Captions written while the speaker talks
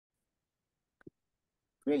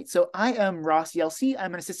Great. So I am Ross Yelsey.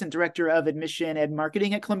 I'm an assistant director of admission and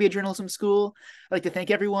marketing at Columbia Journalism School. I'd like to thank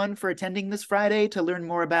everyone for attending this Friday to learn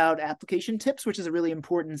more about application tips, which is a really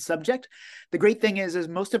important subject. The great thing is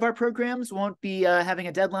most of our programs won't be having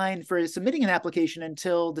a deadline for submitting an application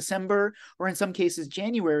until December, or in some cases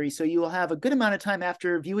January. So you will have a good amount of time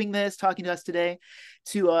after viewing this, talking to us today,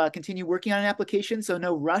 to continue working on an application. So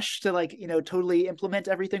no rush to totally implement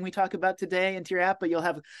everything we talk about today into your app, but you'll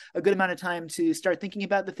have a good amount of time to start thinking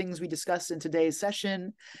about the things we discussed in today's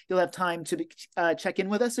session. You'll have time to check in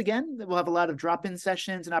with us again. We'll have a lot of drop-in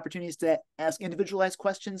sessions and opportunities to ask individualized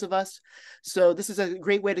questions of us. So this is a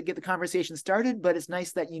great way to get the conversation started, but it's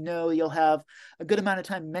nice that you'll have a good amount of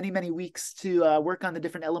time, many, many weeks to work on the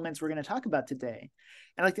different elements we're going to talk about today.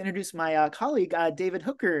 I'd like to introduce my colleague, David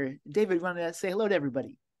Hooker. David, you want to say hello to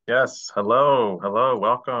everybody? Yes, hello,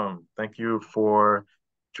 welcome. Thank you for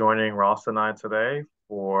joining Ross and I today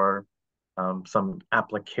for some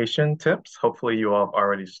application tips. Hopefully you all have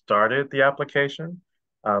already started the application.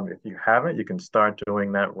 If you haven't, you can start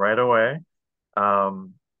doing that right away.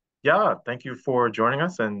 Yeah, thank you for joining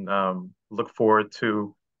us and look forward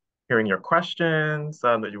to hearing your questions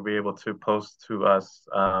that you'll be able to post to us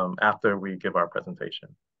after we give our presentation.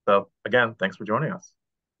 So again, thanks for joining us.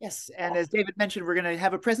 Yes, and as David mentioned, we're going to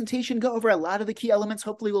have a presentation, go over a lot of the key elements.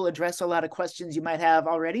 Hopefully we'll address a lot of questions you might have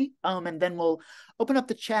already, and then we'll open up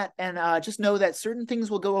the chat, and just know that certain things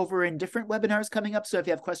we'll go over in different webinars coming up. So if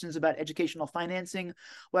you have questions about educational financing,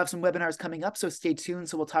 we'll have some webinars coming up, so stay tuned.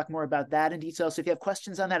 So we'll talk more about that in detail. So if you have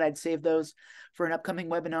questions on that, I'd save those for an upcoming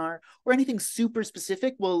webinar, or anything super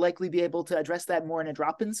specific. We'll likely be able to address that more in a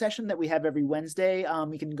drop-in session that we have every Wednesday.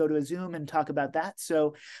 We can go to a Zoom and talk about that.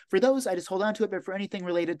 So for those, I just hold on to it, but for anything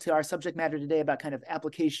related to our subject matter today about kind of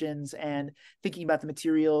applications and thinking about the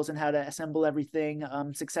materials and how to assemble everything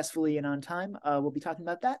successfully and on time, we'll be talking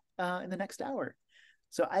about that in the next hour.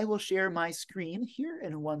 So I will share my screen here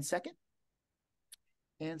in 1 second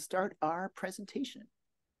and start our presentation.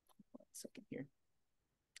 1 second here.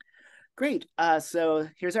 Great. So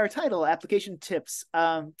here's our title, Application Tips.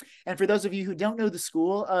 And for those of you who don't know the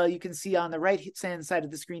school, you can see on the right-hand side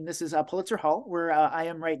of the screen, this is Pulitzer Hall, where I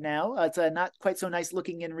am right now. It's not quite so nice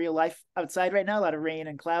looking in real life outside right now, a lot of rain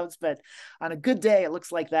and clouds, but on a good day, it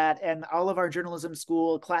looks like that. And all of our journalism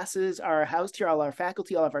school classes are housed here, all our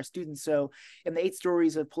faculty, all of our students. So in the 8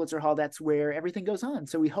 stories of Pulitzer Hall, that's where everything goes on.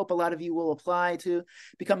 So we hope a lot of you will apply to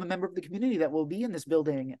become a member of the community that will be in this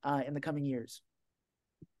building in the coming years.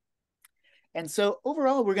 And so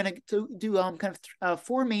overall, we're going to do kind of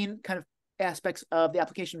 4 main kind of aspects of the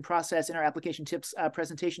application process in our application tips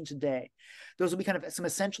presentation today. Those will be kind of some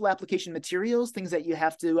essential application materials, things that you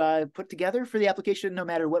have to put together for the application, no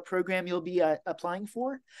matter what program you'll be applying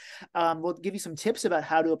for. We'll give you some tips about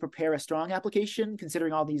how to prepare a strong application,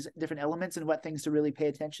 considering all these different elements and what things to really pay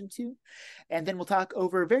attention to. And then we'll talk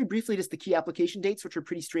over very briefly just the key application dates, which are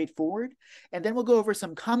pretty straightforward. And then we'll go over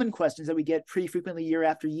some common questions that we get pretty frequently year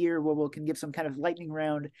after year, where we can give some kind of lightning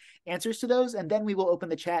round answers to those. And then we will open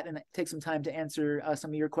the chat and take some time to answer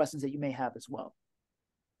some of your questions that you may have as well.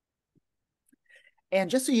 And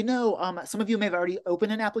just so you know, some of you may have already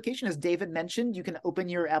opened an application. As David mentioned, you can open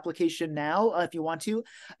your application now if you want to,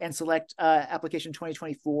 and select application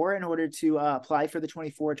 2024 in order to apply for the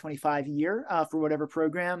 24-25 year for whatever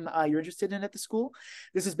program you're interested in at the school.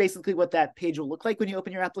 This is basically what that page will look like when you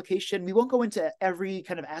open your application. We won't go into every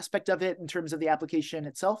kind of aspect of it in terms of the application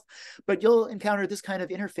itself, but you'll encounter this kind of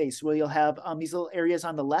interface where you'll have these little areas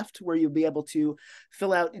on the left where you'll be able to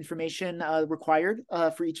fill out information required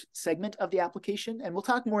for each segment of the application. And we'll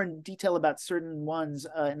talk more in detail about certain ones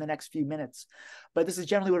in the next few minutes. But this is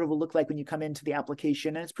generally what it will look like when you come into the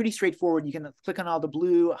application. And it's pretty straightforward. You can click on all the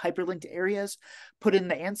blue hyperlinked areas, put in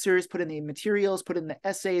the answers, put in the materials, put in the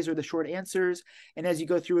essays or the short answers. And as you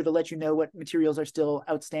go through, it'll let you know what materials are still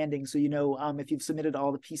outstanding. So you know if you've submitted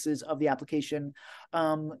all the pieces of the application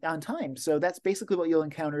on time. So that's basically what you'll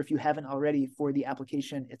encounter if you haven't already for the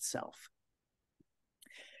application itself.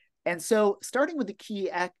 And so starting with the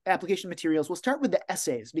key application materials, we'll start with the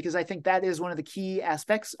essays, because I think that is one of the key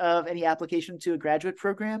aspects of any application to a graduate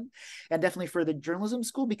program, and definitely for the journalism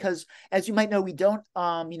school, because as you might know, we don't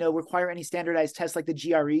require any standardized tests like the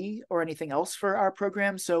GRE or anything else for our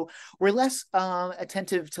program. So we're less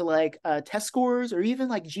attentive to test scores or even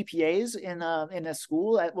like GPAs in a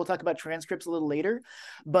school. We'll talk about transcripts a little later,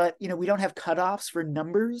 but we don't have cutoffs for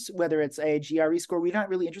numbers, whether it's a GRE score. We're not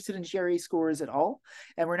really interested in GRE scores at all,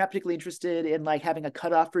 and we're not particularly interested in like having a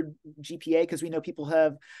cutoff for GPA, because we know people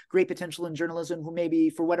have great potential in journalism who maybe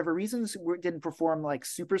for whatever reasons didn't perform like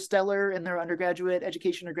super stellar in their undergraduate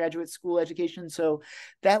education or graduate school education. So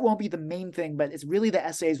that won't be the main thing, but it's really the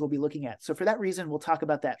essays we'll be looking at. So for that reason, we'll talk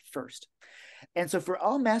about that first. And so for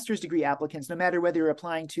all master's degree applicants, no matter whether you're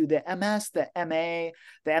applying to the MS, the MA,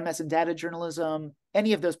 the MS in data journalism,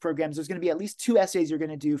 any of those programs, there's going to be at least 2 essays you're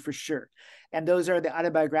going to do for sure. And those are the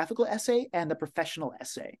autobiographical essay and the professional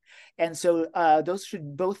essay. And so those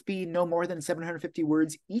should both be no more than 750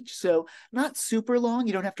 words each. So not super long.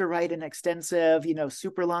 You don't have to write an extensive,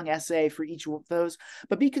 super long essay for each of those,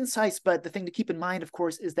 but be concise. But the thing to keep in mind, of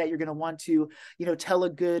course, is that you're going to want to, tell a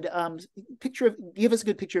good give us a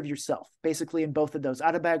good picture of yourself, basically, in both of those.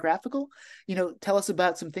 Autobiographical, tell us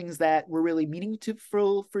about some things that were really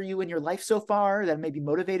meaningful for you in your life so far, that maybe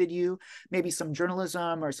motivated you, maybe some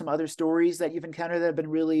journalism or some other stories that you've encountered that have been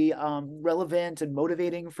really relevant and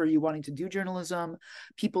motivating for you wanting to do journalism,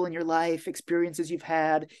 people in your life, experiences you've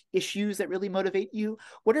had, issues that really motivate you,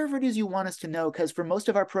 whatever it is you want us to know, because for most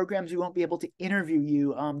of our programs, we won't be able to interview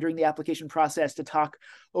you during the application process to talk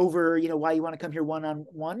over, why you want to come here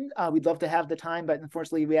one-on-one. We'd love to have the time, but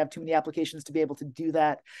unfortunately, we have too many applications to be able to do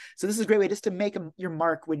that. So this is a great way just to make your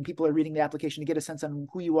mark when people are reading the application, to get a sense on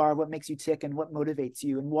who you are, what makes you tick, and what motivates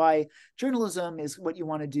you, and why journalism is what you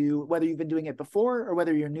want to do, whether you've been doing it before or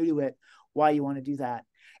whether you're new to it, why you want to do that.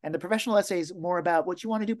 And the professional essay is more about what you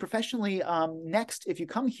want to do professionally next if you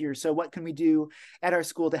come here. So what can we do at our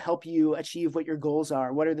school to help you achieve what your goals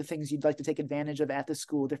are? What are the things you'd like to take advantage of at the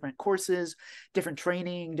school? Different courses, different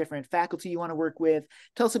training, different faculty you want to work with.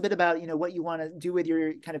 Tell us a bit about, what you want to do with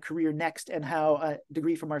your kind of career next, and how a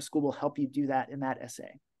degree from our school will help you do that in that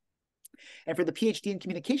essay. And for the PhD in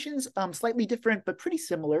communications, slightly different, but pretty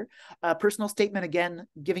similar. Personal statement, again,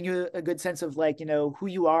 giving you a good sense of who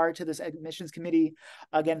you are to this admissions committee.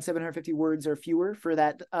 Again, 750 words or fewer for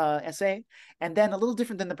that essay. And then a little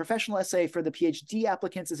different than the professional essay for the PhD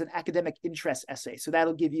applicants is an academic interest essay. So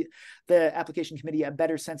that'll give you, the application committee, a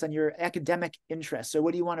better sense on your academic interest. So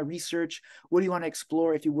what do you want to research? What do you want to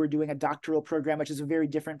explore if you were doing a doctoral program, which is a very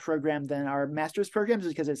different program than our master's programs,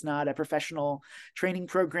 because it's not a professional training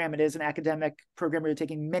program. It is an academic program where you're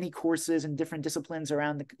taking many courses in different disciplines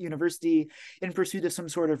around the university in pursuit of some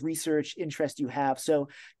sort of research interest you have. So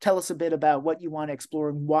tell us a bit about what you want to explore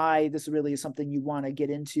and why this really is something you want to get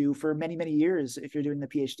into for many, many years if you're doing the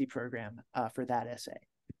PhD program for that essay.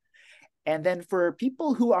 And then for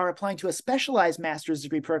people who are applying to a specialized master's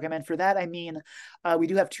degree program, and for that, I mean, we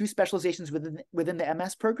do have 2 specializations within the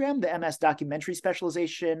MS program, the MS documentary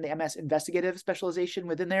specialization, the MS investigative specialization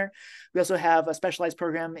within there. We also have a specialized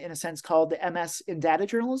program, in a sense, called the MS in data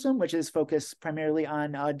journalism, which is focused primarily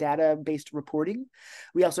on data-based reporting.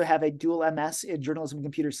 We also have a dual MS in journalism and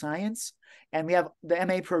computer science. And we have the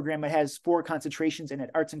MA program. It has 4 concentrations in it: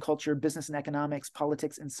 arts and culture, business and economics,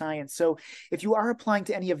 politics, and science. So if you are applying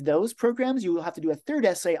to any of those programs, you will have to do a 3rd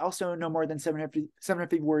essay, also no more than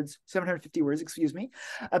 750 words,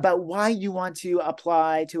 about why you want to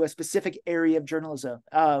apply to a specific area of journalism,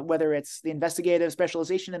 whether it's the investigative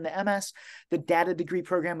specialization in the MS, the data degree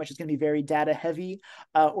program, which is going to be very data heavy,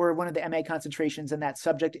 or one of the MA concentrations in that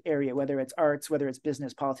subject area, whether it's arts, whether it's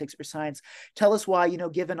business, politics, or science. Tell us why,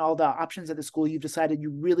 given all the options at the school, you've decided you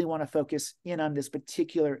really want to focus in on this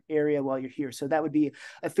particular area while you're here. So that would be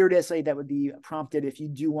a 3rd essay that would be prompted if you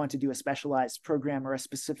do want to do a specialized program or a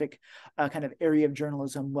specific kind of area of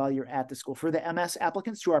journalism while you're at the school. For the MS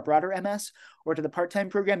applicants to our broader MS or to the part-time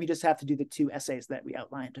program, you just have to do the 2 essays that we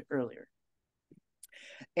outlined earlier.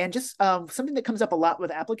 And just something that comes up a lot with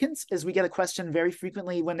applicants is we get a question very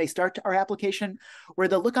frequently when they start our application, where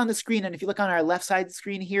they'll look on the screen, and if you look on our left side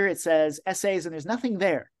screen here, it says essays, and there's nothing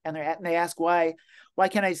there. And they ask, why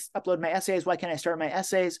can't I upload my essays? Why can't I start my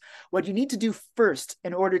essays? What you need to do first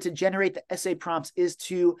in order to generate the essay prompts is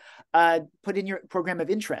to put in your program of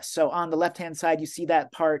interest. So on the left-hand side, you see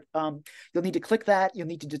that part. You'll need to click that. You'll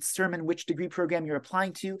need to determine which degree program you're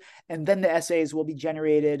applying to, and then the essays will be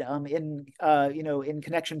generated in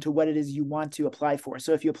connection to what it is you want to apply for.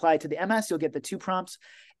 So if you apply to the MS, you'll get the 2 prompts,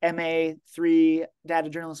 MA 3, data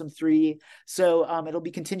journalism 3. So it'll be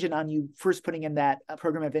contingent on you first putting in that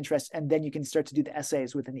program of interest, and then you can start to do the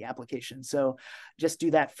essays within the application. So just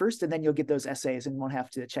do that first, and then you'll get those essays and won't have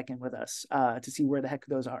to check in with us to see where the heck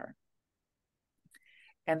those are.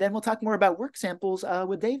 And then we'll talk more about work samples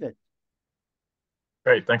with David.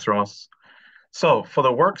 Great, thanks, Ross. So for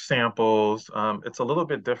the work samples, it's a little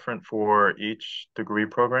bit different for each degree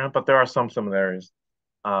program, but there are some similarities.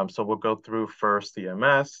 So we'll go through first the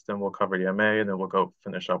MS, then we'll cover the MA, and then we'll go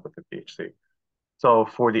finish up with the PhD. So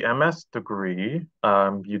for the MS degree,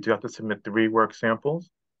 you do have to submit 3 work samples.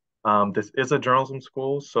 This is a journalism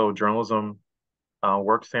school, so journalism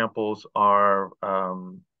work samples are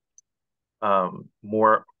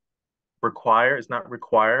more required. It's not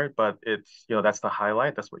required, but it's, that's the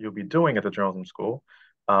highlight. That's what you'll be doing at the journalism school.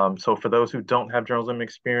 So for those who don't have journalism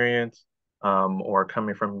experience or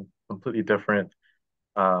coming from completely different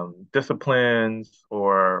disciplines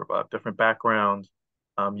or different backgrounds,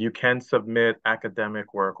 you can submit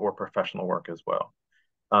academic work or professional work as well.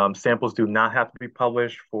 Samples do not have to be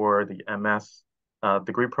published for the MS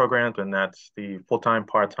degree programs, and that's the full-time,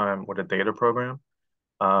 part-time, or the data program.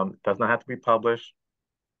 Does not have to be published,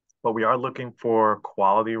 but we are looking for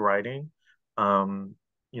quality writing,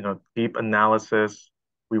 deep analysis.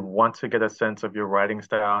 We want to get a sense of your writing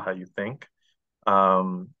style, how you think.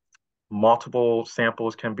 Um, Multiple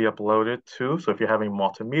samples can be uploaded too. So if you're having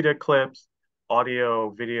multimedia clips, audio,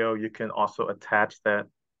 video, you can also attach that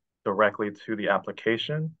directly to the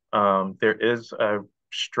application. There is a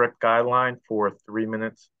strict guideline for 3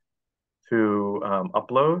 minutes to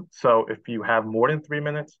upload. So if you have more than 3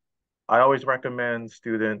 minutes, I always recommend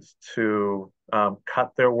students to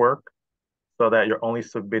cut their work so that you're only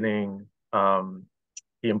submitting the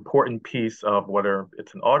important piece of whether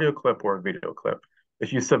it's an audio clip or a video clip.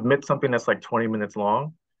 If you submit something that's like 20 minutes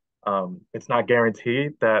long, it's not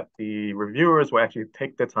guaranteed that the reviewers will actually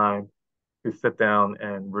take the time to sit down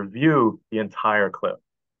and review the entire clip.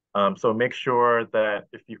 So make sure that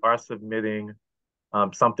if you are submitting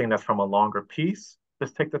something that's from a longer piece,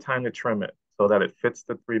 just take the time to trim it so that it fits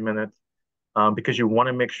the 3 minutes because you want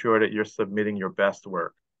to make sure that you're submitting your best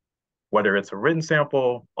work, whether it's a written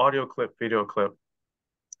sample, audio clip, video clip.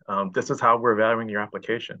 This is how we're evaluating your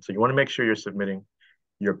application. So you want to make sure you're submitting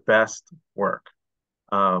your best work.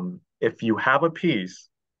 If you have a piece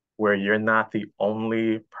where you're not the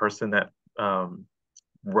only person that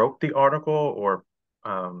wrote the article, or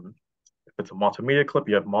if it's a multimedia clip,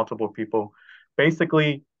 you have multiple people,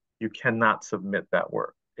 basically, you cannot submit that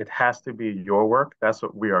work. It has to be your work. That's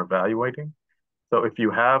what we are evaluating. So if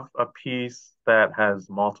you have a piece that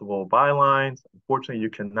has multiple bylines, unfortunately,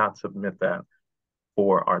 you cannot submit that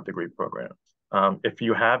for our degree programs. If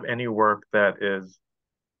you have any work that is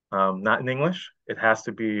not in English, it has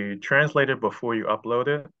to be translated before you upload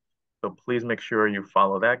it. So please make sure you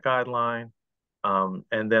follow that guideline.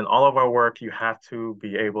 And then all of our work, you have to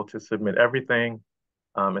be able to submit everything,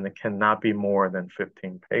 and it cannot be more than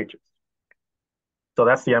 15 pages. So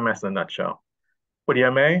that's the MS in a nutshell. For the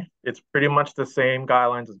MA, it's pretty much the same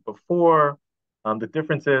guidelines as before. The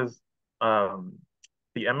difference is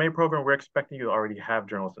the MA program, we're expecting you to already have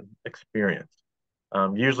journalism experience.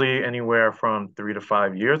 Usually anywhere from 3 to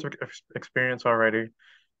 5 years of experience already.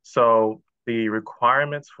 So the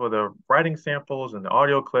requirements for the writing samples and the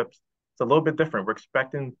audio clips, it's a little bit different. We're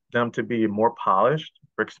expecting them to be more polished.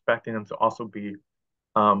 We're expecting them to also be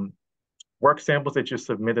work samples that you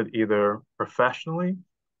submitted either professionally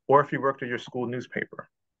or if you worked at your school newspaper.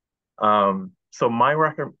 So my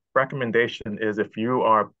recommendation is if you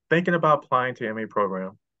are thinking about applying to MA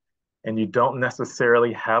program and you don't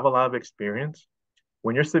necessarily have a lot of experience,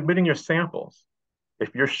 when you're submitting your samples,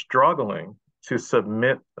 if you're struggling to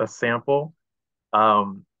submit a sample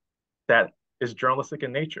that is journalistic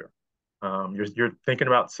in nature, you're thinking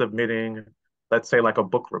about submitting, let's say like a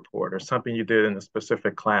book report or something you did in a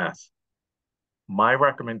specific class, my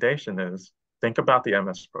recommendation is think about the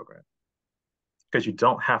MS program because you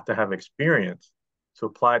don't have to have experience to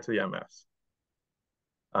apply to the MS.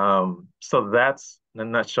 So that's in a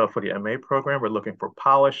nutshell for the MA program. We're looking for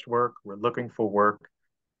polished work. We're looking for work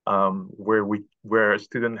where a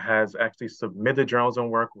student has actually submitted journalism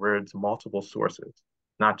work where it's multiple sources,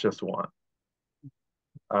 not just one.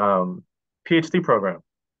 PhD program,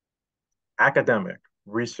 academic,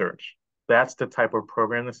 research. That's the type of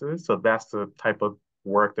program this is. So that's the type of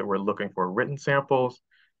work that we're looking for. Written samples.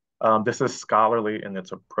 This is scholarly in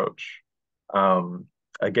its approach.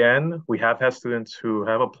 Again, we have had students who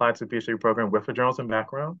have applied to the PhD program with a journalism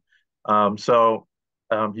background. So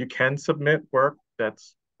you can submit work that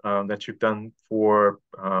you've done for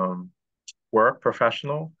work,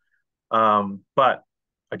 professional. But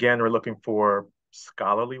again, we're looking for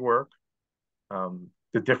scholarly work.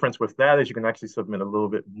 The difference with that is you can actually submit a little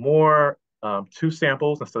bit more, 2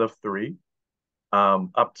 samples instead of 3,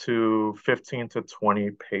 up to 15 to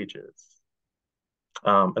 20 pages.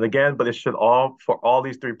 And again, but it should for all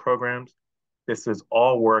these 3 programs, this is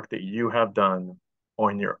all work that you have done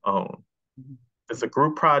on your own. Mm-hmm. It's a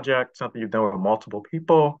group project, something you've done with multiple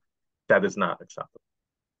people, that is not acceptable.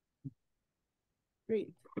 Great.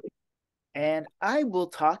 And I will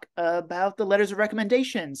talk about the letters of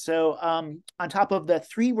recommendation. So, on top of the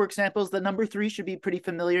 3 work samples, the number 3 should be pretty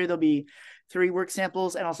familiar. There'll be 3 work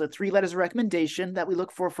samples and also 3 letters of recommendation that we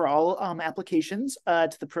look for all applications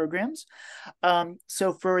to the programs.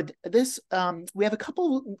 So for this, we have a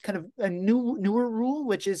couple kind of a newer rule,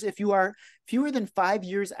 which is if you are fewer than 5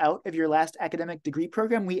 years out of your last academic degree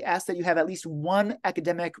program, we ask that you have at least one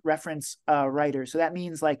academic reference writer. So that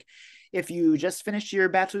means like if you just finished your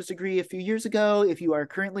bachelor's degree a few years ago, if you are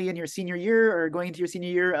currently in your senior year or going into your senior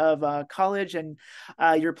year of college and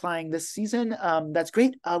you're applying this season, that's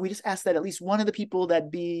great. We just ask that at least one of the people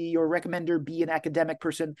that be your recommender be an academic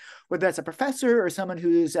person, whether that's a professor or someone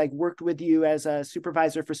who's like worked with you as a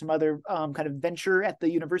supervisor for some other kind of venture at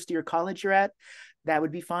the university or college you're at. That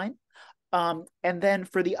would be fine. And then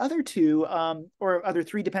for the other 2, or other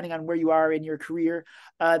 3, depending on where you are in your career,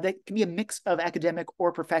 that can be a mix of academic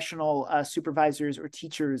or professional supervisors or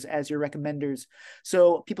teachers as your recommenders.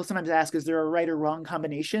 So people sometimes ask, is there a right or wrong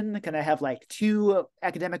combination? Can I have like 2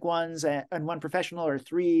 academic ones and 1 professional, or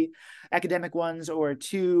 3 academic ones, or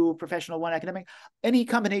 2 professional, 1 academic? Any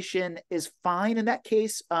combination is fine in that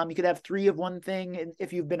case. You could have 3 of one thing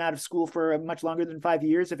if you've been out of school for much longer than 5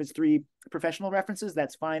 years. If it's 3 professional references,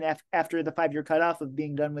 that's fine after the 5-year cutoff of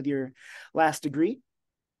being done with your last degree.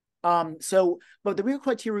 But the real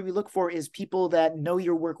criteria we look for is people that know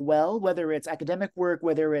your work well, whether it's academic work,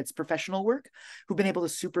 whether it's professional work, who've been able to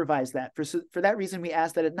supervise that. For that reason, we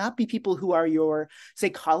ask that it not be people who are your, say,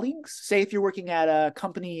 colleagues. Say if you're working at a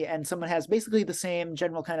company and someone has basically the same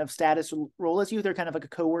general kind of status role as you, they're kind of like a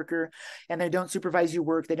coworker, and they don't supervise your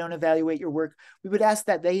work, they don't evaluate your work, we would ask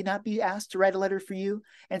that they not be asked to write a letter for you.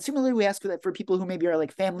 And similarly, we ask for that for people who maybe are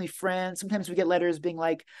like family friends. Sometimes we get letters being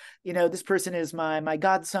like, this person is my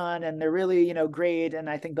godson, and they're really great, and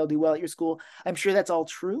I think they'll do well at your school. I'm sure that's all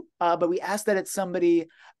true, but we ask that it's somebody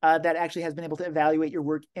that actually has been able to evaluate your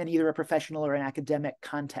work in either a professional or an academic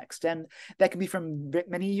context, and that can be from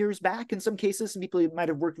many years back in some cases. Some people might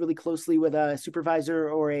have worked really closely with a supervisor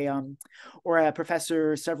or a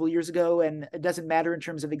professor several years ago, and it doesn't matter in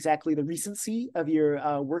terms of exactly the recency of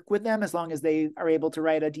your work with them, as long as they are able to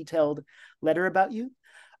write a detailed letter about you.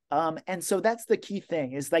 And so that's the key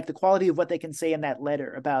thing, is like the quality of what they can say in that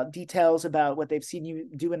letter about details about what they've seen you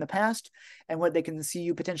do in the past and what they can see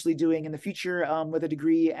you potentially doing in the future with a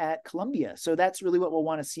degree at Columbia. So that's really what we'll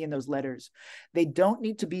want to see in those letters. They don't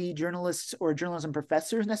need to be journalists or journalism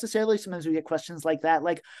professors necessarily. Sometimes we get questions like that,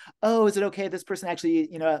 like, oh, is it okay if this person actually,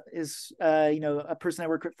 is, a person I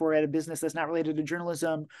work for at a business that's not related to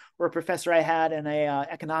journalism, or a professor I had in a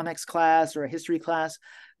economics class or a history class?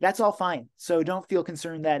 That's all fine. So don't feel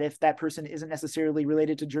concerned that if that person isn't necessarily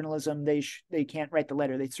related to journalism, they can't write the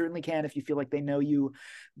letter. They certainly can if you feel like they know you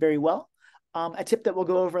very well. A tip that we'll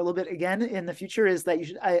go over a little bit again in the future is that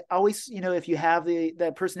I always, if you have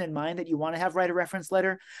the person in mind that you want to have write a reference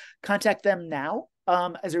letter, contact them now.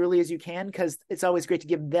 As early as you can, because it's always great to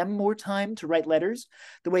give them more time to write letters.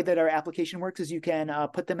 The way that our application works is you can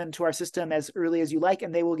put them into our system as early as you like,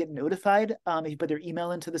 and they will get notified if you put their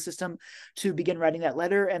email into the system to begin writing that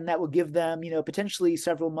letter, and that will give them, potentially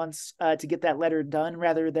several months to get that letter done,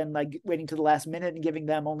 rather than like waiting to the last minute and giving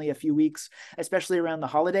them only a few weeks, especially around the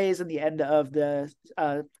holidays and the end of the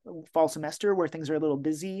fall semester, where things are a little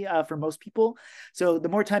busy for most people. So the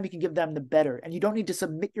more time you can give them, the better. And you don't need to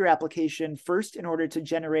submit your application first in order to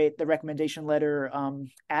generate the recommendation letter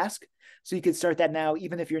ask. So you could start that now,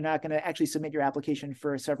 even if you're not going to actually submit your application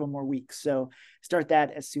for several more weeks. So start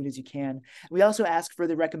that as soon as you can. We also ask for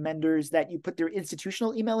the recommenders that you put their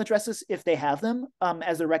institutional email addresses, if they have them,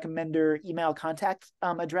 as a recommender email contact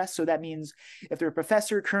address. So that means if they're a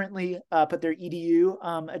professor currently, put their EDU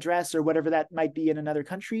address or whatever that might be in another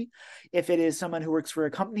country. If it is someone who works for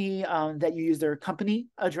a company, that you use their company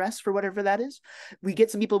address for whatever that is. We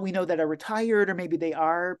get some people we know that are retired, or maybe they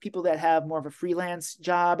are people that have more of a freelance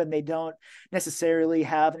job and they don't necessarily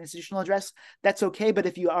have an institutional address. That's okay. But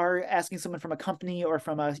if you are asking someone from a company or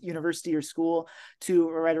from a university or school to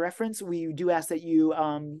write a reference, we do ask that you,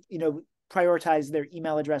 prioritize their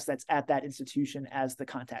email address that's at that institution as the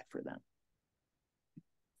contact for them.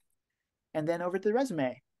 And then over to the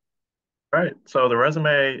resume. Right. So the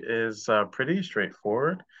resume is pretty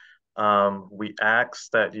straightforward. We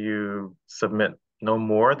ask that you submit no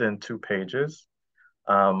more than 2 pages.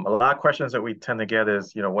 A lot of questions that we tend to get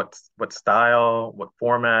is, what style, what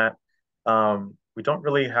format. We don't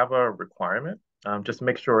really have a requirement. Just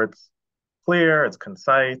make sure it's clear, it's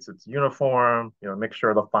concise, it's uniform. Make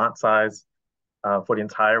sure the font size for the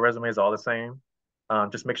entire resume is all the same.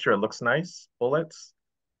 Just make sure it looks nice. Bullets,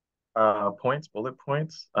 bullet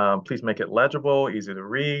points. Please make it legible, easy to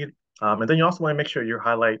read. And then you also want to make sure you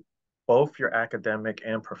highlight both your academic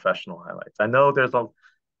and professional highlights. I know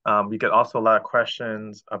you get also a lot of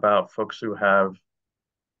questions about folks who have,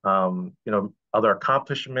 other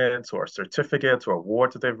accomplishments or certificates or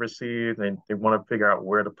awards that they've received. They want to figure out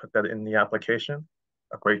where to put that in the application.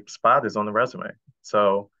 A great spot is on the resume.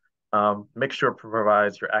 So make sure it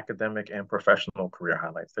provides your academic and professional career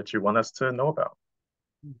highlights that you want us to know about.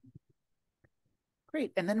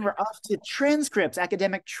 Great. And then we're off to transcripts,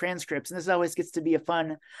 academic transcripts. And this always gets to be a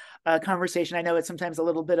fun conversation. I know it's sometimes a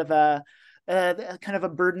little bit of a kind of a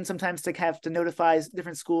burden sometimes to have to notify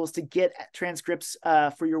different schools to get transcripts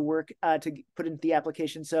for your work to put into the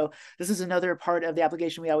application. So this is another part of the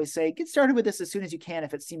application. We always say, get started with this as soon as you can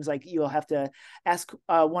if it seems like you'll have to ask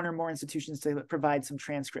one or more institutions to provide some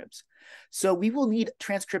transcripts. So we will need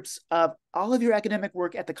transcripts of all of your academic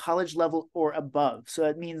work at the college level or above. So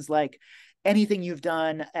it means like anything you've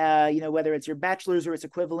done, whether it's your bachelor's or its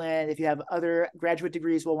equivalent. If you have other graduate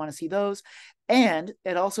degrees, we'll want to see those. And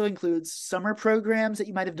it also includes summer programs that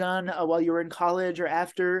you might have done while you were in college or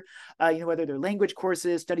after, whether they're language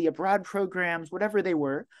courses, study abroad programs, whatever they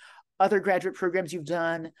were. Other graduate programs you've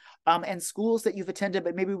done, and schools that you've attended,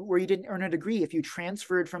 but maybe where you didn't earn a degree. If you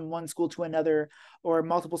transferred from one school to another or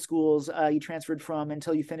multiple schools you transferred from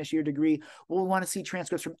until you finish your degree, we'll want to see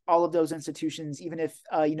transcripts from all of those institutions, even if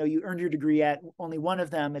you earned your degree at only one of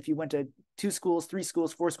them. If you went to 2 schools, 3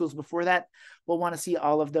 schools, 4 schools before that, we'll want to see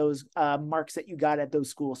all of those marks that you got at those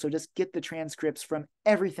schools. So just get the transcripts from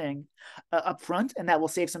everything up front, and that will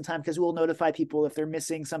save some time because we'll notify people if they're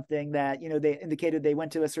missing something that they indicated they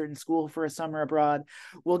went to a certain school for a summer abroad.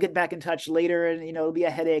 We'll get back in touch later, and it'll be a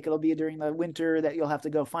headache. It'll be during the winter that you'll have to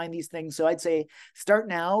go find these things. So I'd say start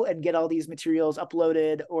now and get all these materials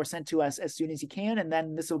uploaded or sent to us as soon as you can, and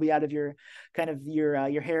then this will be out of your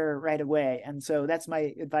hair right away. And so that's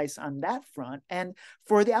my advice on that front. And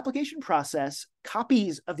for the application process,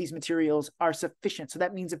 copies of these materials are sufficient. So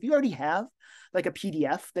that means if you already have like a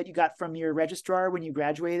PDF that you got from your registrar when you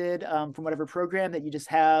graduated from whatever program that you just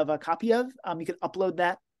have a copy of, you can upload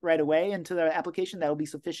that right away into the application. That'll be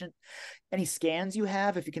sufficient. Any scans you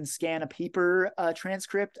have, if you can scan a paper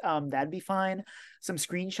transcript, that'd be fine. Some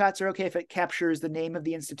screenshots are okay if it captures the name of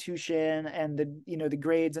the institution and the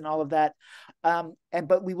grades and all of that.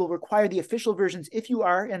 But we will require the official versions if you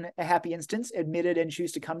are, in a happy instance, admitted and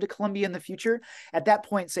choose to come to Columbia in the future. At that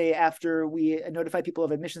point, say after we notify people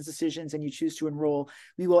of admissions decisions and you choose to enroll,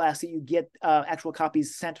 we will ask that you get actual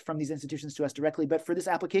copies sent from these institutions to us directly. But for this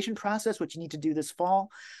application process, which you need to do this fall,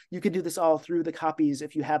 you can do this all through the copies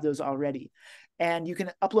if you have those already. And you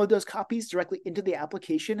can upload those copies directly into the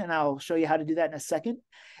application, and I'll show you how to do that in a second.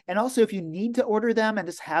 And also, if you need to order them and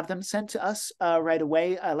just have them sent to us right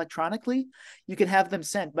away electronically, you can have them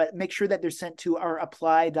sent, but make sure that they're sent to our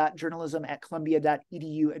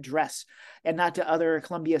apply.journalism@columbia.edu address and not to other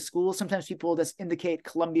Columbia schools. Sometimes people just indicate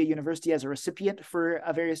Columbia University as a recipient for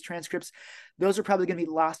various transcripts. Those are probably going to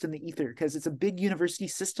be lost in the ether because it's a big university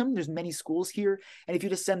system. There's many schools here. And if you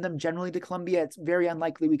just send them generally to Columbia, it's very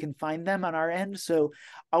unlikely we can find them on our end. So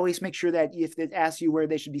always make sure that if it asks you where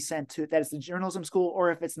they should be sent to, that it's the journalism school, or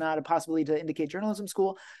if it's not a possibility to indicate journalism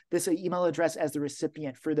school, this email address as the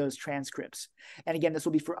recipient for those transcripts. And again, this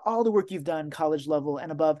will be for all the work you've done college level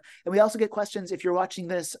and above. And we also get questions if you're watching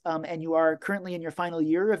this and you are currently in your final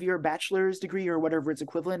year of your bachelor's degree or whatever its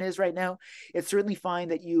equivalent is right now. It's certainly fine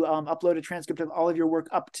that you upload a transcript of all of your work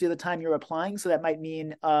up to the time you're applying. So that might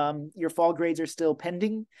mean your fall grades are still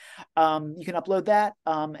pending. You can upload that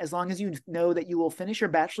as long as you know that you will finish your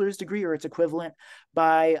bachelor's degree or its equivalent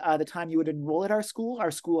by the time you would enroll at our school.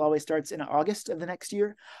 Our school always starts in August of the next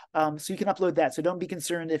year. So you can upload that. So don't be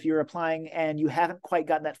concerned if you're applying and you haven't quite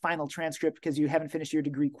gotten that final transcript because you haven't finished your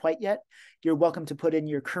degree quite yet. You're welcome to put in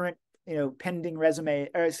your current pending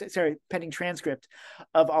pending transcript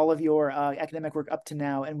of all of your academic work up to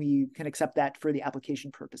now, and we can accept that for the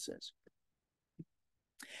application purposes.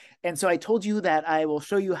 And so I told you that I will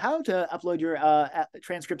show you how to upload your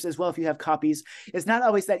transcripts as well if you have copies. It's not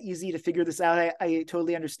always that easy to figure this out. I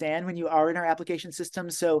totally understand when you are in our application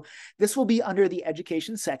system. So this will be under the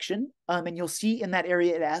education section. And you'll see in that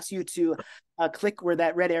area, it asks you to click where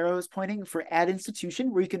that red arrow is pointing for add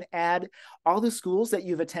institution, where you can add all the schools that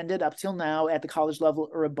you've attended up till now at the college level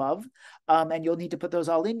or above. And you'll need to put those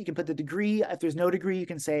all in. You can put the degree. If there's no degree, you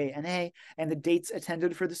can say NA and the dates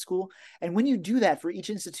attended for the school. And when you do that for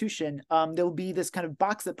each institution, there'll be this kind of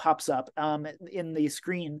box that pops up in the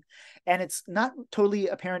screen. And it's not totally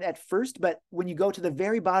apparent at first, but when you go to the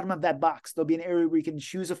very bottom of that box, there'll be an area where you can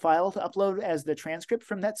choose a file to upload as the transcript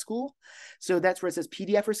from that school. So that's where it says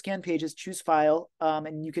PDF or scan pages, choose file,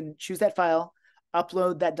 and you can choose that file,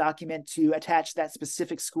 upload that document to attach that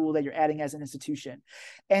specific school that you're adding as an institution.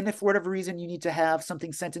 And if for whatever reason you need to have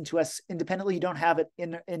something sent into us independently, you don't have it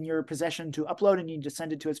in your possession to upload and you need to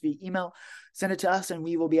send it to us via email, send it to us and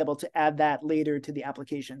we will be able to add that later to the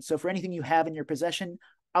application. So for anything you have in your possession,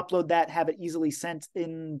 upload that, have it easily sent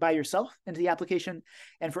in by yourself into the application.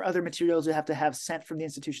 And for other materials you have to have sent from the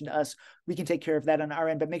institution to us, we can take care of that on our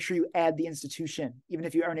end, but make sure you add the institution, even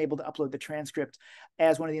if you aren't able to upload the transcript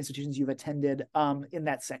as one of the institutions you've attended in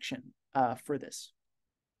that section for this.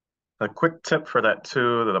 A quick tip for that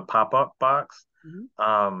too, the pop-up box.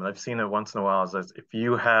 Mm-hmm. I've seen it once in a while, is if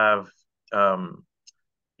you have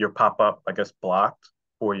your pop-up, I guess, blocked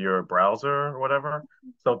for your browser or whatever.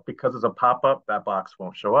 So because it's a pop-up, that box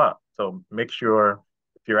won't show up. So make sure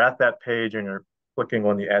if you're at that page and you're clicking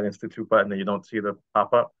on the Add Institute button and you don't see the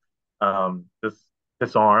pop-up, just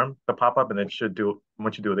disarm the pop-up and it should do,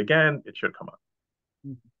 once you do it again, it should come up.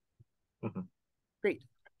 Mm-hmm. Mm-hmm. Great.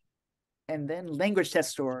 And then language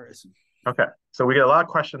test scores. Okay, so we get a lot of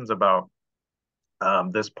questions about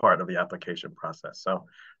this part of the application process. So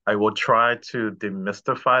I will try to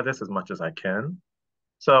demystify this as much as I can.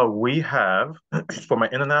 So we have, for my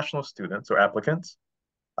international students or applicants,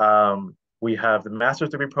 we have the master's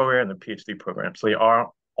degree program and the PhD program. So they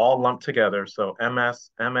are all lumped together. So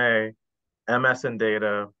MS, MA, MS in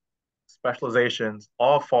data, specializations,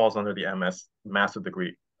 all falls under the MS master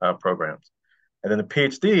degree programs. And then the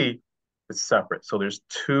PhD is separate. So there's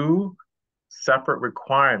two separate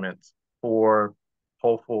requirements for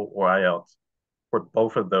TOEFL or IELTS for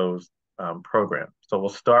both of those programs. So we'll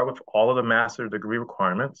start with all of the master's degree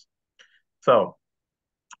requirements. So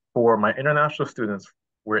for my international students,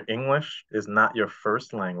 where English is not your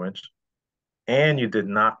first language and you did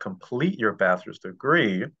not complete your bachelor's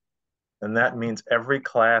degree, and that means every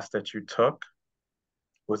class that you took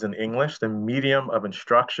was in English, the medium of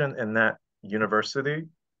instruction in that university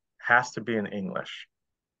has to be in English.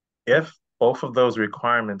 If both of those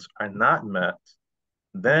requirements are not met,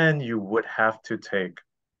 then you would have to take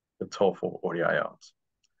the TOEFL or the IELTS.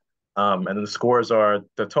 And then the scores are,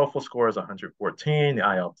 the TOEFL score is 114, the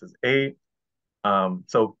IELTS is 8.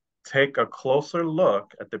 So take a closer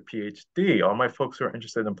look at the PhD. All my folks who are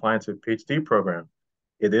interested in applying to the PhD program,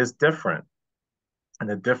 it is different. And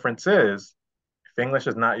the difference is, if English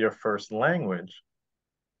is not your first language,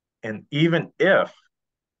 and even if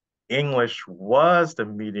English was the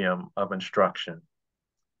medium of instruction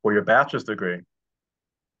for your bachelor's degree,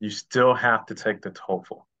 you still have to take the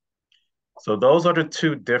TOEFL. So those are the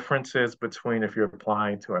two differences between if you're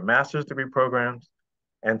applying to our master's degree programs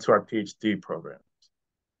and to our PhD programs.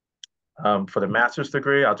 For the master's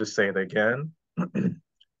degree, I'll just say it again.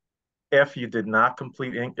 If you did not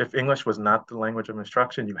complete, if English was not the language of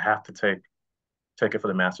instruction, you have to take it for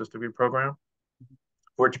the master's degree program.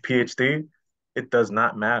 For your PhD, it does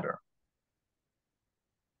not matter.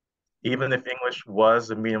 Even if English was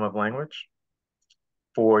the medium of language,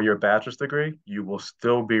 for your bachelor's degree, you will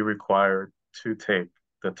still be required to take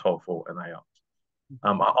the TOEFL and IELTS.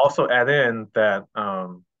 I'll also add in that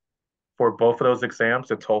for both of those exams,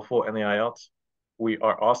 the TOEFL and the IELTS, we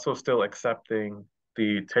are also still accepting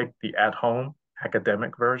the at-home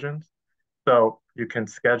academic versions. So you can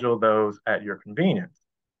schedule those at your convenience.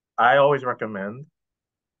 I always recommend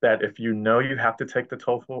that if you know you have to take the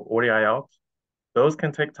TOEFL or the IELTS, those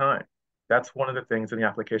can take time. That's one of the things in the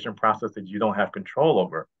application process that you don't have control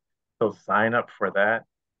over. So sign up for that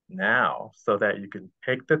now so that you can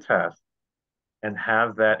take the test and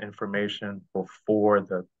have that information before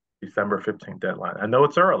the December 15th deadline. I know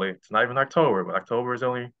it's early. It's not even October, but October is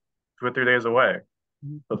only 2 or 3 days away.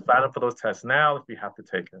 So sign up for those tests now if you have to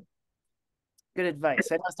take it. Good advice.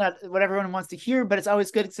 I know it's not what everyone wants to hear, but it's always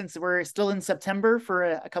good since we're still in September for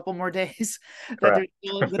a couple more days that there's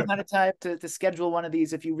still a good amount of time to schedule one of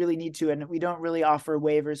these if you really need to. And we don't really offer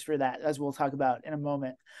waivers for that, as we'll talk about in a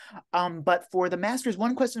moment. But for the master's,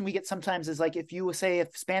 one question we get sometimes is like, if you say,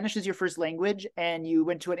 if Spanish is your first language and you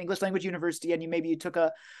went to an English language university and maybe you took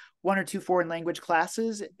a 1 or 2 foreign language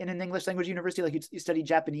classes in an English language university, like you studied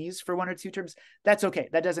Japanese for 1 or 2 terms, that's okay.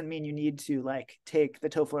 That doesn't mean you need to like take the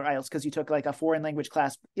TOEFL or IELTS because you took like a foreign language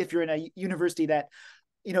class. If you're in a university that,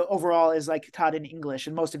 you know, overall is like taught in English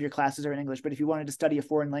and most of your classes are in English, but if you wanted to study a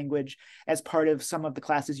foreign language as part of some of the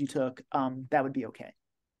classes you took, that would be okay.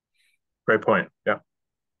 Great point. Yeah.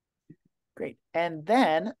 Great. And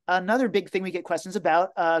then another big thing we get questions about,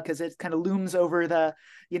 because it kind of looms over the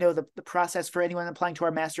process for anyone applying to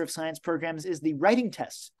our Master of Science programs, is the writing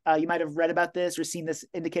test. You might have read about this or seen this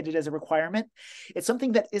indicated as a requirement. It's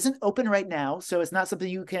something that isn't open right now, so it's not something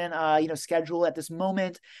you can schedule at this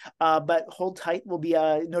moment. But hold tight. We'll be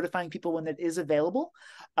notifying people when it is available.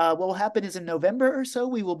 What will happen is in November or so,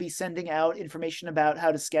 we will be sending out information about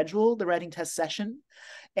how to schedule the writing test session.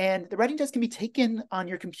 And the writing test can be taken on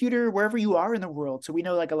your computer wherever you are in the world. So we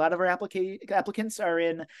know like a lot of our applicants are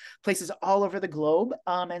in places all over the globe,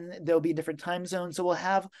 and there'll be different time zones. So we'll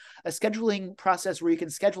have a scheduling process where you can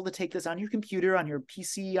schedule to take this on your computer, on your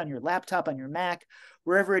PC, on your laptop, on your Mac,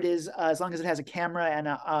 wherever it is, as long as it has a camera and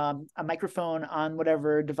a microphone on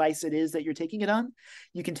whatever device it is that you're taking it on.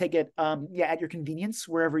 You can take it at your convenience,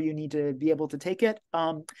 wherever you need to be able to take it.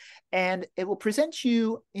 And it will present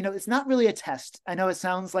you, it's not really a test. I know it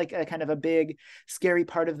sounds like a kind of a big, scary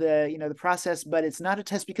part of the process, but it's not a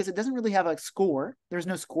test because it doesn't really have a score. There's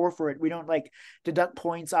no score for it. We don't like deduct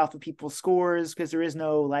points off of people's scores because there is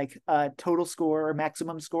no like total score or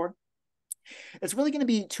maximum score. It's really going to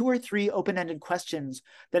be 2 or 3 open-ended questions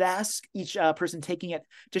that ask each person taking it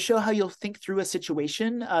to show how you'll think through a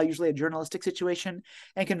situation, usually a journalistic situation,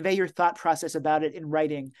 and convey your thought process about it in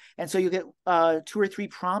writing. And so you'll get 2 or 3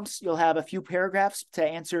 prompts. You'll have a few paragraphs to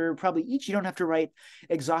answer probably each. You don't have to write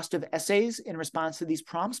exhaustive essays in response to these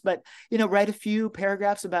prompts, but write a few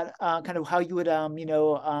paragraphs about kind of how you would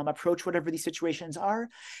approach whatever these situations are.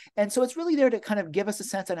 And so it's really there to kind of give us a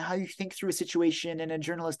sense on how you think through a situation in a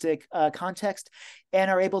journalistic context and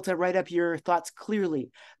are able to write up your thoughts clearly.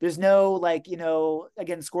 There's no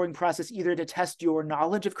again, scoring process either to test your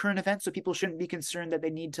knowledge of current events. So people shouldn't be concerned that they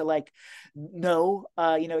need to know,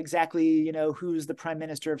 exactly, who's the prime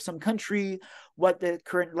minister of some country, what the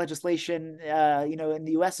current legislation, in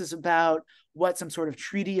the US is about, what some sort of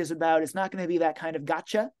treaty is about. It's not going to be that kind of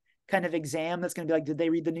gotcha kind of exam that's going to be like, did they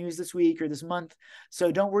read the news this week or this month? So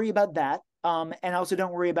don't worry about that. And also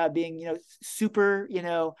don't worry about being, super,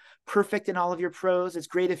 perfect in all of your prose. It's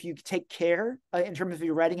great if you take care in terms of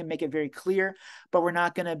your writing and make it very clear, but we're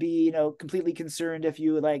not going to be, completely concerned if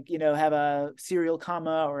you have a serial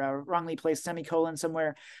comma or a wrongly placed semicolon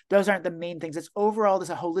somewhere. Those aren't the main things. It's overall, there's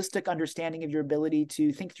a holistic understanding of your ability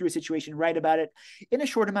to think through a situation, write about it in a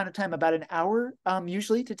short amount of time, about an hour,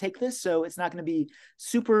 usually to take this. So it's not going to be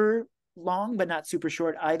super long, but not super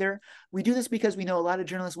short either. We do this because we know a lot of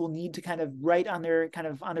journalists will need to kind of write on their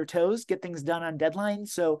toes, get things done on deadline.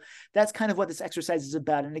 So that's kind of what this exercise is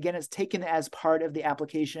about. And again, it's taken as part of the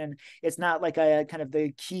application. It's not like a kind of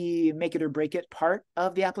the key make it or break it part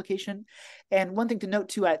of the application. And one thing to note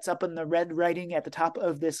too, it's up in the red writing at the top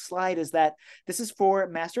of this slide, is that this is for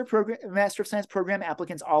Master of Science program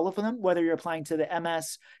applicants, all of them, whether you're applying to the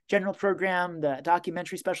MS general program, the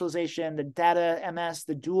documentary specialization, the data MS,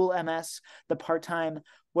 the dual MS, the part-time,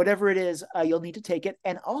 whatever it is, you'll need to take it.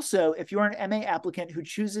 And also, if you're an MA applicant who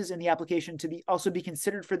chooses in the application to also be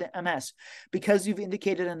considered for the MS, because you've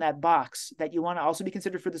indicated in that box that you want to also be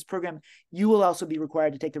considered for this program, you will also be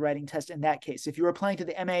required to take the writing test in that case. If you're applying to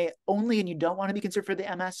the MA only and you don't want to be considered for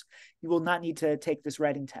the MS, you will not need to take this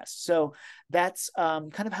writing test. So that's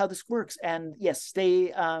kind of how this works. And yes,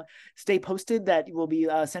 stay posted that we'll be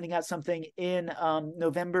sending out something in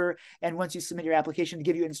November. And once you submit your application, to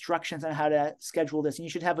give you instructions on how to schedule this. And you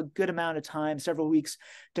should have a good amount of time, several weeks,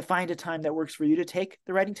 to find a time that works for you to take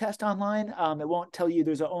the writing test online. It won't tell you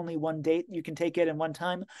there's only one date you can take it and one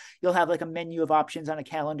time. You'll have like a menu of options on a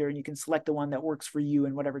calendar, and you can select the one that works for you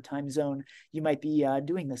in whatever time zone you might be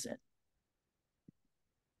doing this in.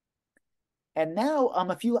 And now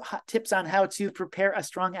a few hot tips on how to prepare a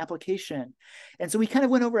strong application. And so we kind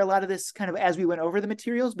of went over a lot of this kind of as we went over the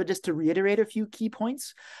materials, but just to reiterate a few key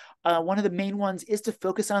points. One of the main ones is to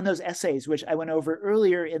focus on those essays, which I went over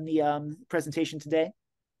earlier in the presentation today.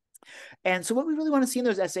 And so what we really want to see in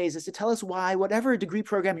those essays is to tell us why whatever degree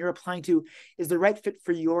program you're applying to is the right fit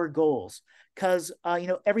for your goals. Because,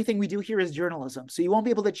 everything we do here is journalism. So you won't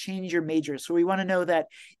be able to change your major. So we want to know that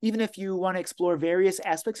even if you want to explore various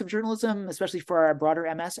aspects of journalism, especially for our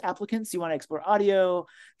broader MS applicants, you want to explore audio,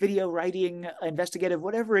 video, writing, investigative,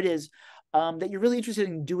 whatever it is, that you're really interested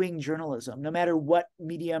in doing journalism, no matter what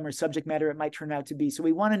medium or subject matter it might turn out to be. So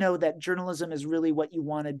we want to know that journalism is really what you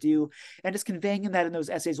want to do. And just conveying that in those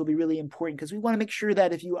essays will be really important, because we want to make sure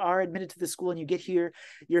that if you are admitted to the school and you get here,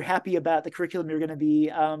 you're happy about the curriculum you're going to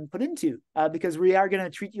be put into, because we are going to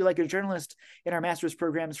treat you like a journalist in our master's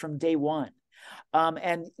programs from day one.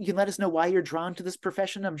 And you can let us know why you're drawn to this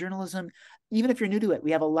profession of journalism, even if you're new to it.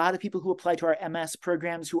 We have a lot of people who apply to our MS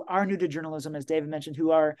programs who are new to journalism, as David mentioned,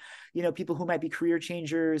 who are, people who might be career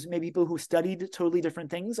changers, maybe people who studied totally different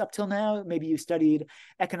things up till now. Maybe you studied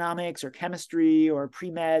economics or chemistry or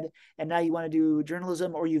pre-med, and now you want to do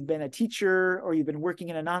journalism, or you've been a teacher, or you've been working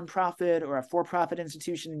in a nonprofit or a for-profit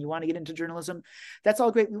institution and you want to get into journalism. That's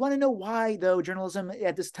all great. We want to know why, though, journalism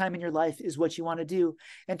at this time in your life is what you want to do.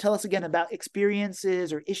 And tell us again about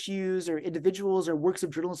experiences or issues or individuals or works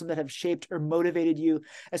of journalism that have shaped or motivated you,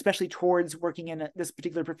 especially towards working in this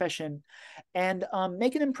particular profession. And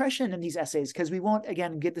make an impression in these essays, because we won't,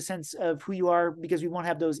 again, get the sense of who you are because we won't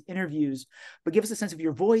have those interviews, but give us a sense of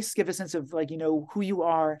your voice, give a sense of who you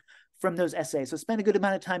are from those essays. So spend a good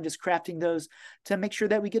amount of time just crafting those to make sure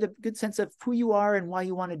that we get a good sense of who you are and why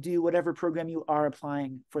you want to do whatever program you are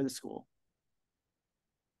applying for the school.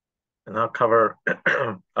 And I'll cover,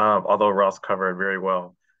 although Ross covered very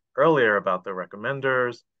well earlier about the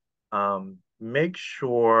recommenders, make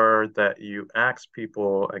sure that you ask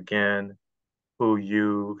people again who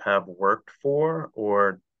you have worked for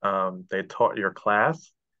or they taught your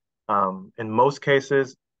class. In most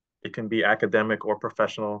cases, it can be academic or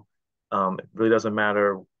professional. It really doesn't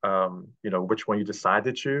matter, which one you decide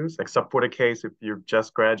to choose, except for the case if you've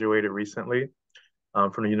just graduated recently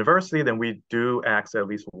from the university, then we do ask at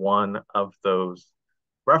least one of those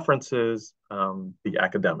references be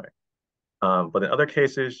academic. But in other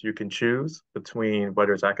cases, you can choose between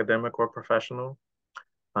whether it's academic or professional.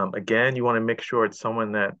 Again, you want to make sure it's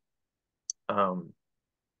someone that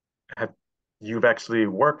you've actually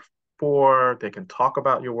worked for. They can talk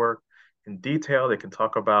about your work in detail. They can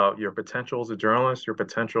talk about your potential as a journalist, your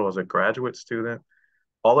potential as a graduate student,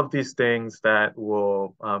 all of these things that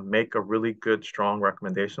will make a really good, strong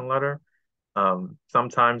recommendation letter.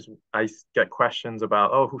 Sometimes I get questions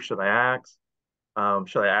about, oh, who should I ask?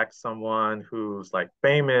 Should I ask someone who's like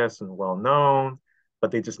famous and well-known,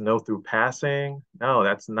 but they just know through passing? No,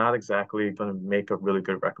 that's not exactly going to make a really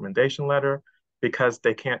good recommendation letter because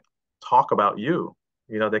they can't talk about you.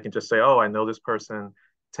 They can just say, oh, I know this person,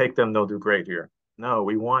 take them, they'll do great here. No,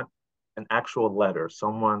 we want an actual letter,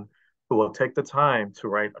 someone who will take the time to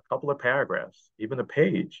write a couple of paragraphs, even a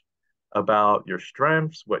page, about your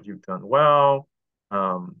strengths, what you've done well,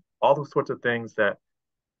 all those sorts of things that,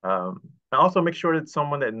 and also make sure it's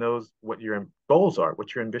someone that knows what your goals are,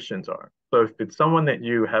 what your ambitions are. So if it's someone that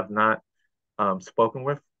you have not spoken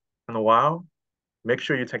with in a while, make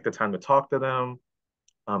sure you take the time to talk to them.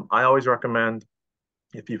 I always recommend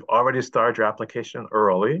if you've already started your application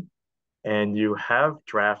early and you have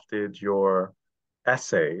drafted your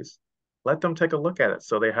essays, let them take a look at it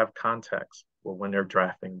so they have context for when they're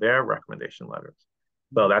drafting their recommendation letters.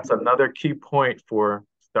 So that's another key point for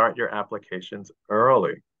start your applications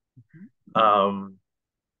early. I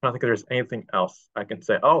don't think there's anything else I can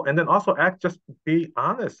say. Oh, and then also just be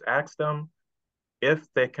honest. Ask them if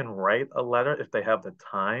they can write a letter, if they have the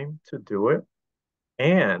time to do it.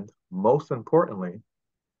 And most importantly,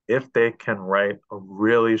 if they can write a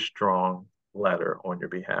really strong letter on your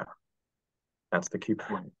behalf. That's the key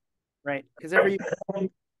point. Right. Because Go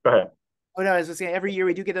ahead. Oh no, I was just saying every year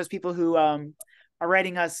we do get those people who are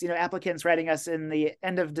writing us, applicants writing us in the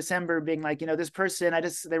end of December being like, this person,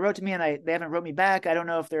 they wrote to me and they haven't wrote me back. I don't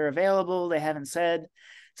know if they're available. They haven't said.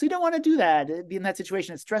 So you don't want to do that. Be in that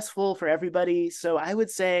situation. It's stressful for everybody. So I would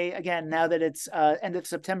say, again, now that it's end of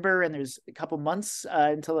September and there's a couple months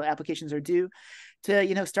until the applications are due,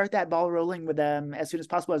 to start that ball rolling with them as soon as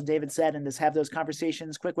possible, as David said, and just have those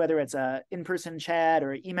conversations quick, whether it's a in-person chat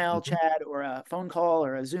or email chat or a phone call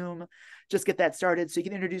or a Zoom. Just get that started so you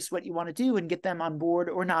can introduce what you want to do and get them on board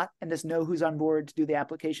or not, and just know who's on board to do the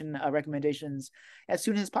application recommendations as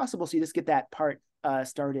soon as possible. So you just get that part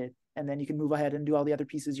started, and then you can move ahead and do all the other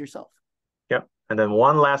pieces yourself. Yep. And then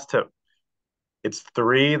one last tip. It's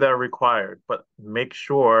 3 that are required, but make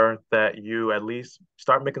sure that you at least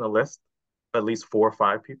start making a list of at least 4 or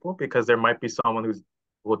 5 people, because there might be someone who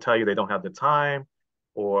will tell you they don't have the time,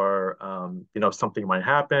 or something might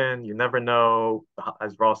happen. You never know.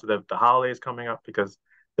 As Ross said, the holidays coming up because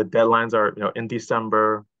the deadlines are in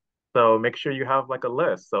December. So make sure you have like a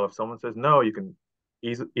list. So if someone says no, you can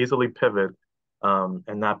easily pivot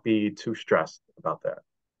and not be too stressed about that.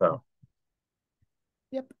 So.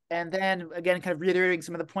 Yep. And then again, kind of reiterating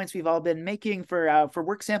some of the points we've all been making for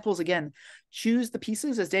work samples. Again, choose the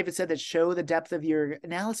pieces, as David said, that show the depth of your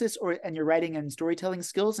analysis and your writing and storytelling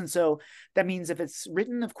skills. And so that means if it's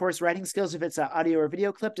written, of course, writing skills. If it's an audio or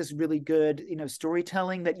video clip, just really good,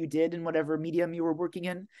 storytelling that you did in whatever medium you were working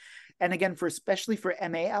in. And again, especially for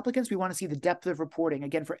MA applicants, we want to see the depth of reporting.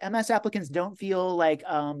 Again, for MS applicants, don't feel like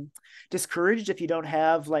discouraged if you don't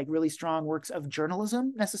have like really strong works of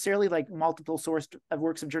journalism necessarily, like multiple sourced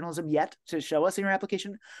works of journalism yet to show us in your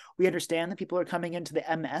application. We understand that people are coming into the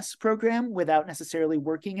MS program without necessarily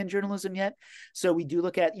working in journalism yet. So we do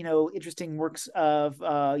look at, interesting works of,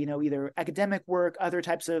 either academic work, other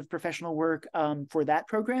types of professional work for that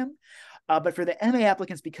program. But for the MA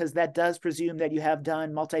applicants, because that does presume that you have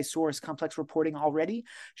done multi-source complex reporting already,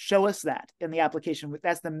 show us that in the application.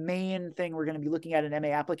 That's the main thing we're going to be looking at in MA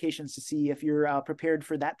applications to see if you're prepared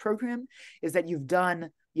for that program, is that you've done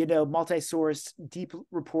multi-source, deep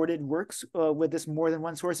reported works with this more than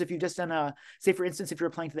one source. If you've just done say for instance, if you're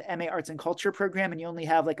applying to the MA Arts and Culture program and you only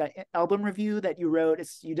have like an album review that you wrote,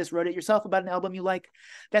 you just wrote it yourself about an album you like,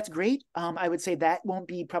 that's great. I would say that won't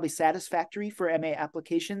be probably satisfactory for MA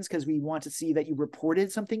applications because we want to see that you reported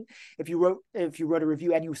something. If you wrote a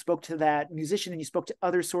review and you spoke to that musician and you spoke to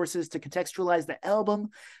other sources to contextualize the album,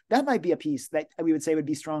 that might be a piece that we would say would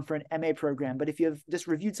be strong for an MA program. But if you have just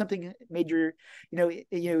reviewed something, made your,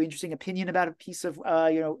 interesting opinion about a piece of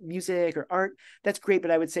music or art, that's great.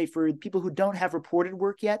 But I would say for people who don't have reported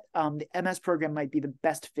work yet, the MS program might be the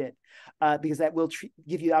best fit because that will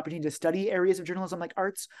give you the opportunity to study areas of journalism like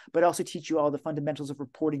arts, but also teach you all the fundamentals of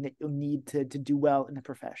reporting that you'll need to do well in the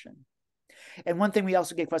profession. And one thing we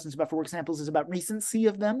also get questions about for work samples is about recency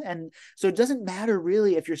of them. And so it doesn't matter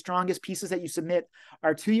really if your strongest pieces that you submit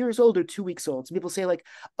are 2 years old or 2 weeks old. Some people say like,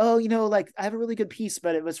 oh, like I have a really good piece,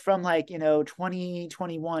 but it was from like,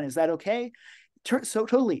 2021. Is that okay? So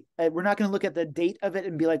totally, we're not going to look at the date of it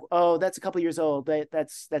and be like, oh, that's a couple years old.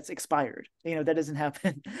 That's expired. That doesn't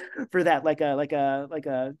happen for that. Like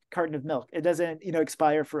a carton of milk, it doesn't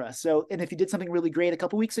expire for us. So, and if you did something really great a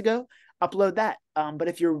couple weeks ago, upload that. But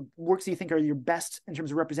if your works you think are your best in terms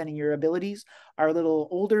of representing your abilities are a little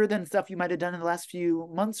older than stuff you might have done in the last few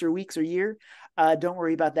months or weeks or year, don't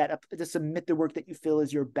worry about that. Just submit the work that you feel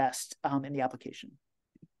is your best in the application.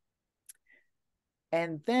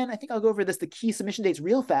 And then I think I'll go over the key submission dates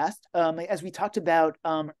real fast. As we talked about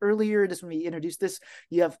earlier, just when we introduced this,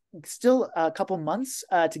 you have still a couple months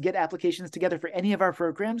to get applications together for any of our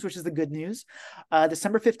programs, which is the good news.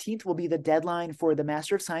 December 15th will be the deadline for the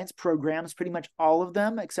Master of Science programs, pretty much all of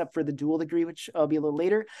them, except for the dual degree, which will be a little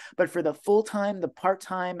later. But for the full-time, the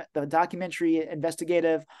part-time, the documentary,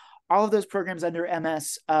 investigative, all of those programs under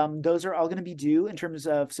MS, those are all going to be due in terms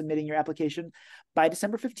of submitting your application by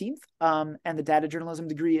December 15th. And the data journalism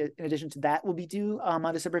degree, in addition to that, will be due on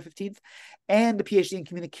December 15th. And the PhD in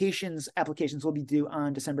communications applications will be due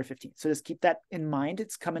on December 15th. So just keep that in mind.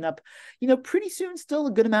 It's coming up, pretty soon, still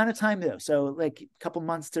a good amount of time though. So like a couple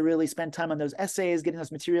months to really spend time on those essays, getting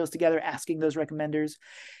those materials together, asking those recommenders.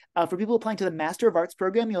 For people applying to the Master of Arts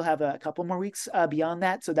program, you'll have a couple more weeks beyond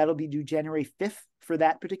that. So that'll be due January 5th for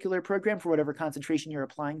that particular program for whatever concentration you're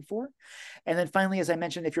applying for. And then finally, as I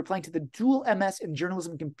mentioned, if you're applying to the dual MS in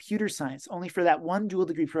journalism and computer science, only for that one dual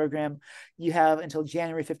degree program, you have until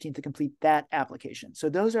January 15th to complete that application. So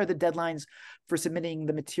those are the deadlines for submitting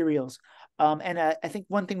the materials. And I think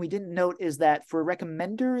one thing we didn't note is that for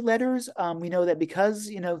recommender letters, we know that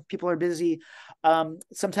because, people are busy,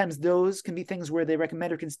 sometimes those can be things where the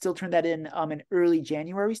recommender can still turn that in early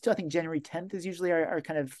January still. I think January 10th is usually our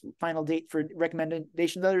kind of final date for recommendation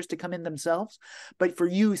letters to come in themselves. But for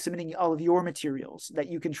you submitting all of your materials that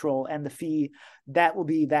you control and the fee, that will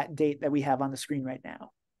be that date that we have on the screen right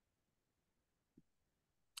now.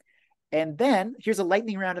 And then here's a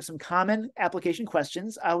lightning round of some common application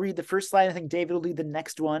questions. I'll read the first slide. I think David will do the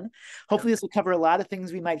next one. Hopefully this will cover a lot of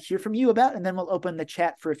things we might hear from you about, and then we'll open the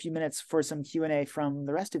chat for a few minutes for some Q&A from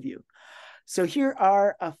the rest of you. So here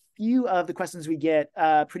are a few of the questions we get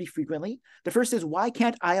pretty frequently. The first is, why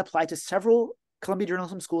can't I apply to several Columbia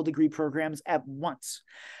Journalism School degree programs at once?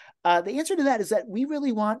 The answer to that is that we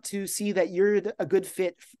really want to see that you're a good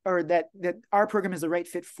fit, or that our program is the right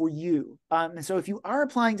fit for you. And so if you are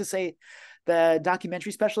applying to, say, the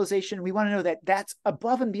documentary specialization, we want to know that that's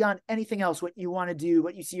above and beyond anything else what you want to do,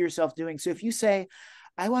 what you see yourself doing. So if you say,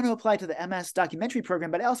 I want to apply to the MS documentary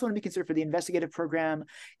program, but I also want to be considered for the investigative program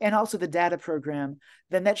and also the data program,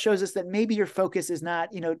 then that shows us that maybe your focus is not,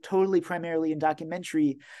 totally primarily in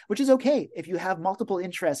documentary, which is okay. If you have multiple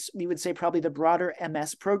interests, we would say probably the broader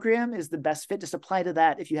MS program is the best fit. Just apply to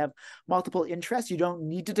that. If you have multiple interests, you don't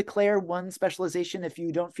need to declare one specialization if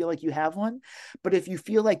you don't feel like you have one. But if you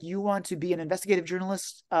feel like you want to be an investigative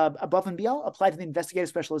journalist above and beyond, apply to the investigative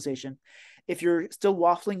specialization. If you're still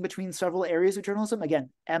waffling between several areas of journalism, again,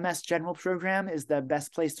 MS General program is the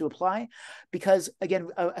best place to apply, because again,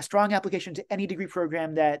 a strong application to any degree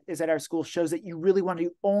program that is at our school shows that you really want to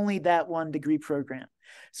do only that one degree program.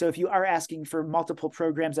 So if you are asking for multiple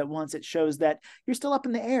programs at once, it shows that you're still up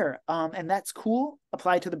in the air. And that's cool.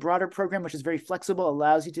 Apply to the broader program, which is very flexible,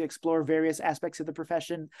 allows you to explore various aspects of the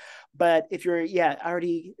profession. But if you're,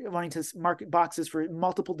 already wanting to mark boxes for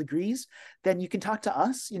multiple degrees, then you can talk to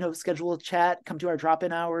us, schedule a chat, come to our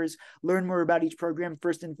drop-in hours, learn more about each program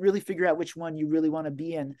first, and really figure out which one you really want to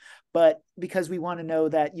be in. But because we want to know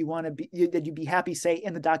that you want to be, that you'd be happy, say,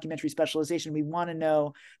 in the documentary specialization, we want to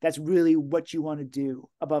know that's really what you want to do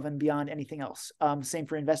above and beyond anything else. Same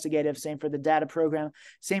for investigative, same for the data program,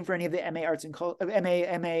 same for any of the MA arts and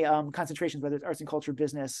MA concentrations, whether it's arts and culture,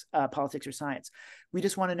 business, politics, or science. We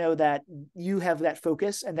just want to know that you have that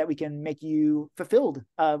focus and that we can make you fulfilled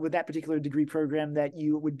with that particular degree program that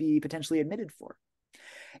you would be potentially admitted for.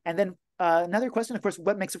 And then another question, of course,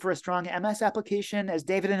 what makes it for a strong MS application? As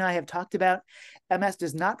David and I have talked about, MS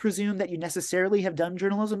does not presume that you necessarily have done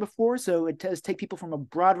journalism before. So it does take people from a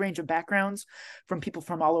broad range of backgrounds, from people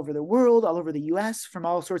from all over the world, all over the US, from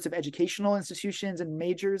all sorts of educational institutions and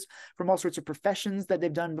majors, from all sorts of professions that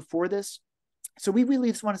they've done before this. So we really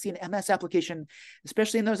just want to see an MS application,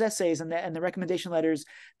 especially in those essays and the recommendation letters,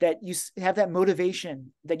 that you have that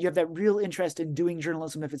motivation, that you have that real interest in doing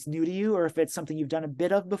journalism if it's new to you, or if it's something you've done a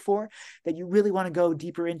bit of before, that you really want to go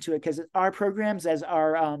deeper into it. Because our programs, as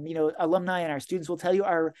our alumni and our students will tell you,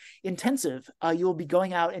 are intensive. You will be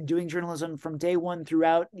going out and doing journalism from day one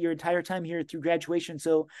throughout your entire time here through graduation.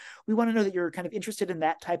 So we want to know that you're kind of interested in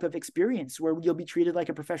that type of experience where you'll be treated like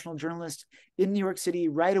a professional journalist in New York City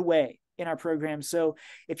right away in our program. So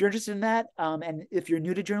if you're interested in that, and if you're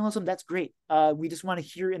new to journalism, that's great. We just want to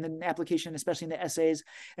hear in the application, especially in the essays,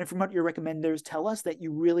 and from what your recommenders tell us, that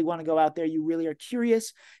you really want to go out there, you really are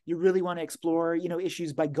curious, you really want to explore,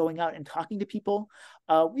 issues by going out and talking to people.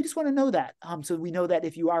 We just want to know that. So we know that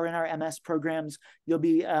if you are in our MS programs, you'll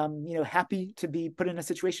be, happy to be put in a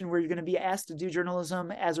situation where you're going to be asked to do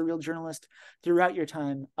journalism as a real journalist throughout your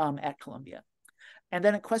time at Columbia. And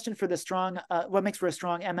then a question for the strong, what makes for a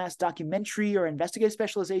strong MS documentary or investigative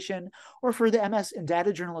specialization, or for the MS in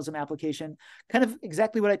data journalism application? Kind of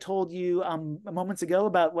exactly what I told you moments ago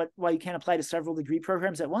about why you can't apply to several degree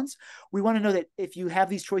programs at once. We want to know that if you have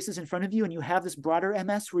these choices in front of you and you have this broader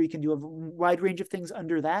MS where you can do a wide range of things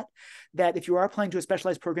under that, that if you are applying to a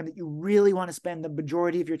specialized program, that you really want to spend the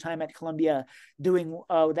majority of your time at Columbia doing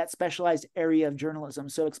that specialized area of journalism.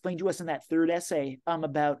 So explain to us in that third essay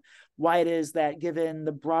about why it is that, given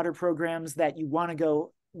the broader programs, that you want to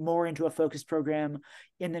go more into a focused program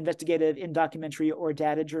in investigative, in documentary, or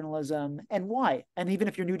data journalism, and why. And even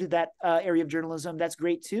if you're new to that area of journalism, that's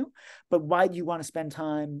great too. But why do you want to spend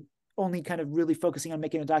time only kind of really focusing on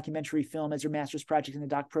making a documentary film as your master's project in the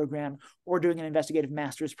doc program, or doing an investigative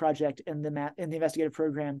master's project in the investigative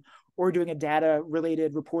program, or doing a data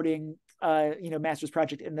related reporting master's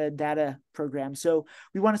project in the data program? So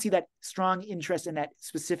we want to see that strong interest in that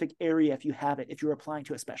specific area if you have it, if you're applying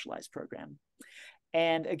to a specialized program.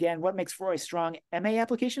 And again, what makes for a strong MA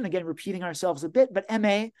application? Again, repeating ourselves a bit, but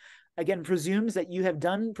MA, again, presumes that you have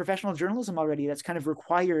done professional journalism already. That's kind of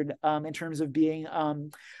required in terms of being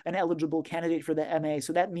an eligible candidate for the MA.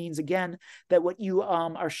 So that means, again, that what you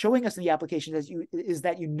are showing us in the application is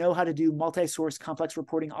that you know how to do multi-source complex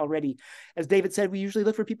reporting already. As David said, we usually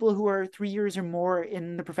look for people who are 3 years or more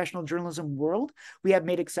in the professional journalism world. We have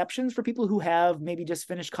made exceptions for people who have maybe just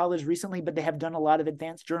finished college recently, but they have done a lot of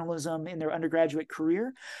advanced journalism in their undergraduate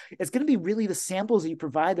career. It's going to be really the samples that you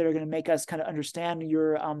provide that are going to make us kind of understand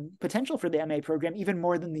your potential for the MA program even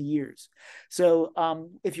more than the years. So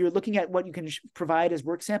if you're looking at what you can provide as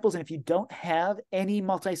work samples, and if you don't have any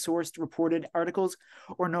multi-sourced reported articles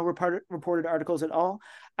or no reported articles at all,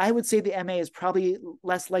 I would say the MA is probably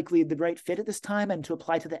less likely the right fit at this time and to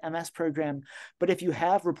apply to the MS program. But if you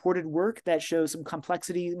have reported work that shows some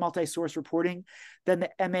complexity, multi-source reporting, then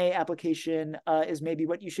the MA application is maybe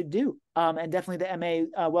what you should do. And definitely the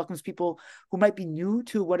MA welcomes people who might be new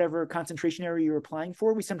to whatever concentration area you're applying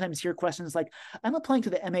for. We sometimes hear questions like, I'm applying to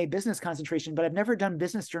the MA business concentration, but I've never done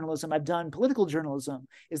business journalism. I've done political journalism.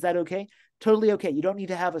 Is that okay? Totally okay. You don't need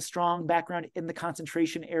to have a strong background in the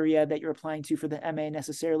concentration area that you're applying to for the MA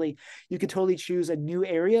necessarily. You could totally choose a new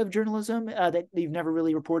area of journalism that you've never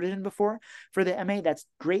really reported in before. For the MA, that's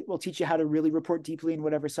great. We'll teach you how to really report deeply in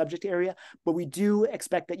whatever subject area, but we do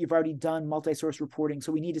expect that you've already done multi-source reporting.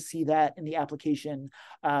 So we need to see that in the application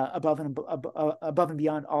above and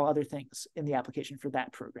beyond all other things in the application for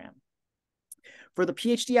that program. For the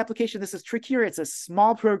PhD application, this is trickier. It's a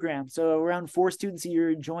small program. So around 4 students a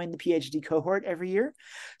year join the PhD cohort every year.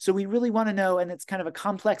 So we really want to know, and it's kind of a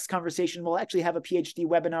complex conversation. We'll actually have a PhD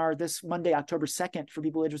webinar this Monday, October 2nd, for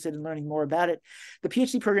people interested in learning more about it. The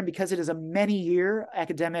PhD program, because it is a many-year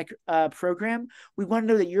academic program, we want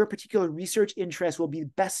to know that your particular research interest will be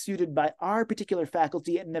best suited by our particular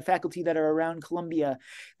faculty and the faculty that are around Columbia,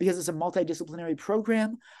 because it's a multidisciplinary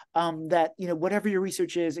program. That, you know, whatever your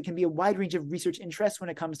research is, it can be a wide range of research interests when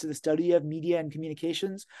it comes to the study of media and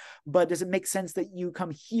communications. But does it make sense that you come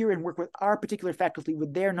here and work with our particular faculty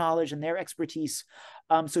with their knowledge and their expertise?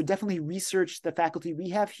 So definitely research the faculty we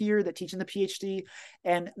have here that teach in the PhD,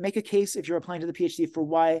 and make a case if you're applying to the PhD for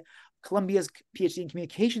why Columbia's PhD in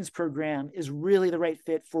communications program is really the right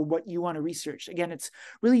fit for what you want to research. Again, it's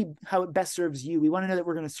really how it best serves you. We want to know that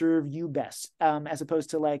we're going to serve you best, as opposed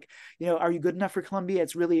to like, you know, are you good enough for Columbia?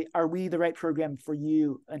 It's really, are we the right program for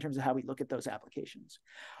you in terms of how we look at those applications?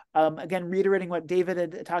 Again, reiterating what David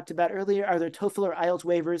had talked about earlier, are there TOEFL or IELTS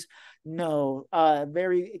waivers? No,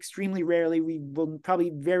 very extremely rarely. We will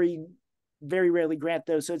probably very rarely grant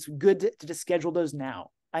those. So it's good to just schedule those now.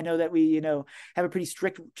 I know that we, you know, have a pretty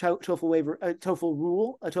strict TOEFL waiver, TOEFL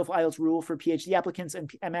rule, a TOEFL IELTS rule for PhD applicants and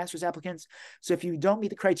master's applicants. So if you don't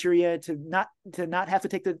meet the criteria to not have to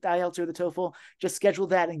take the IELTS or the TOEFL, just schedule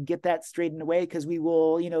that and get that straightened away, because we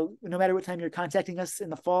will, you know, no matter what time you're contacting us in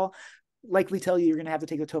the fall, likely tell you you're going to have to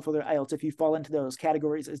take the TOEFL or IELTS if you fall into those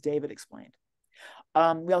categories, as David explained.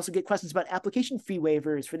 We also get questions about application fee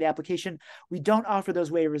waivers for the application. We don't offer those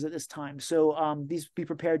waivers at this time. So these be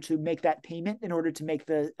prepared to make that payment in order to make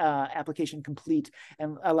the application complete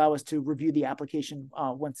and allow us to review the application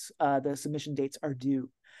once the submission dates are due.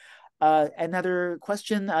 Another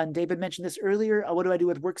question, David mentioned this earlier, what do I do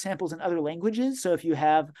with work samples in other languages? So if you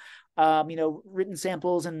have you know, written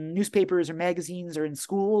samples in newspapers or magazines or in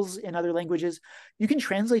schools in other languages, you can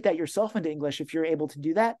translate that yourself into English if you're able to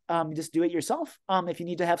do that. Just do it yourself. If you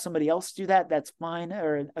need to have somebody else do that, that's fine,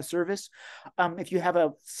 or a service. If you have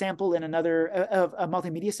a sample in another, a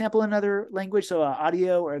multimedia sample in another language, so an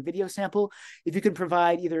audio or a video sample, if you can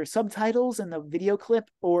provide either subtitles in the video clip,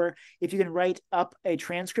 or if you can write up a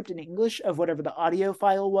transcript in English of whatever the audio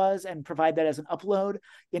file was and provide that as an upload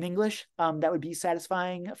in English, that would be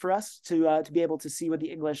satisfying for us to be able to see what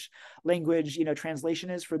the English language, you know, translation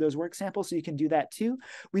is for those work samples. So you can do that too.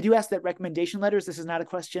 We do ask that recommendation letters, this is not a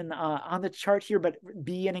question on the chart here, but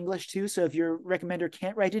be in English too. So if your recommender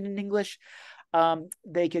can't write it in English,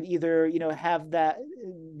 they could either, you know, have that,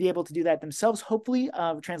 be able to do that themselves, hopefully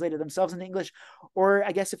translate it themselves into English, or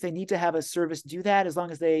I guess if they need to have a service do that, as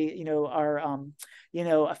long as they, you know, are, you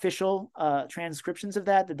know, official transcriptions of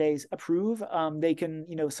that they approve, they can,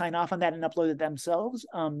 you know, sign off on that and upload it themselves.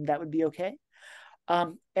 That would be okay.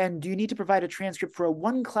 And do you need to provide a transcript for a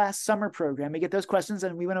 1-class summer program? We get those questions,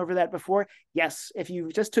 and we went over that before. Yes, if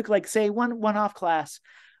you just took, like, say, one-off class,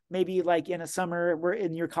 maybe like in a summer, we're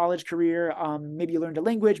in your college career, maybe you learned a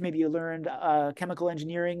language, maybe you learned chemical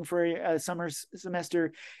engineering for a summer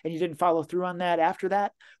semester, and you didn't follow through on that after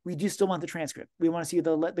that, we do still want the transcript. We want to see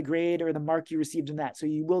the grade or the mark you received in that. So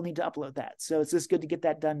you will need to upload that. So it's just good to get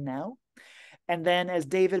that done now. And then, as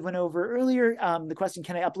David went over earlier, the question,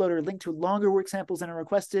 can I upload or link to longer work samples than are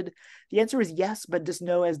requested? The answer is yes, but just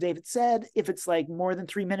know, as David said, if it's like more than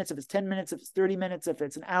 3 minutes, if it's 10 minutes, if it's 30 minutes, if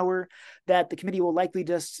it's an hour, that the committee will likely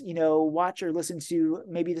just, you know, watch or listen to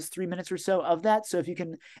maybe just 3 minutes or so of that. So if you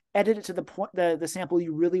can edit it to the point, the sample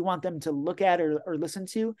you really want them to look at or listen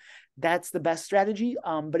to, that's the best strategy.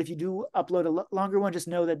 But if you do upload a longer one, just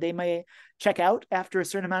know that they may check out after a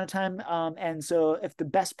certain amount of time. And so if the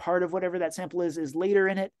best part of whatever that sample is later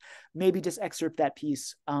in it, maybe just excerpt that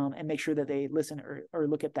piece and make sure that they listen or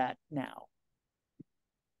look at that now.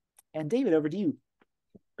 And David, over to you.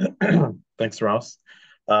 Thanks, Ross.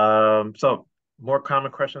 So more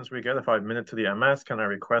common questions we get: if I admit it to the MS, can I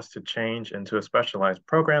request to change into a specialized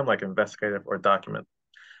program like investigative or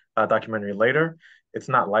documentary later? It's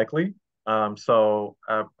not likely. So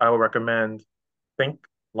I would recommend think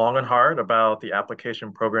long and hard about the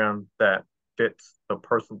application program that fits the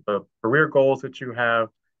career goals that you have,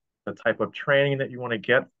 the type of training that you want to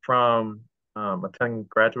get from attending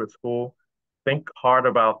graduate school. Think hard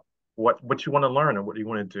about what you want to learn and what you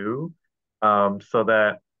want to do, so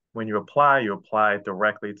that when you apply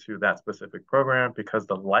directly to that specific program, because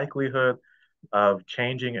the likelihood of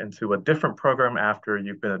changing into a different program after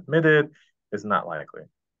you've been admitted is not likely.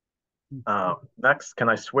 Next, can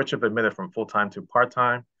I switch if admitted from full-time to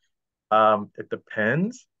part-time? It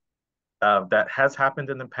depends. That has happened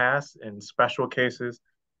in the past in special cases.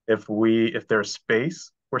 If there's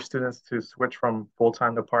space for students to switch from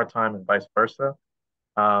full-time to part-time and vice versa,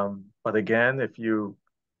 But again, if you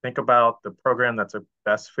think about the program that's a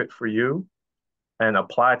best fit for you and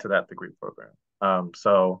apply to that degree program.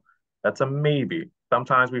 So that's a maybe.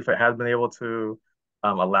 Sometimes we have been able to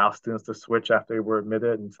allow students to switch after they were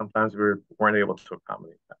admitted, and sometimes we weren't able to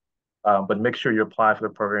accommodate that. But make sure you apply for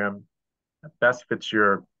the program that best fits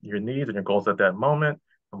your needs and your goals at that moment.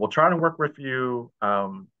 And we'll try to work with you.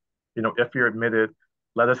 If you're admitted,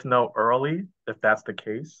 let us know early if that's the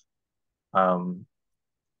case.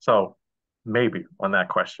 So maybe on that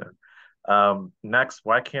question. Next,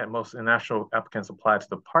 why can't most international applicants apply to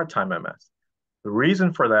the part-time MS? The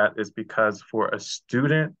reason for that is because for a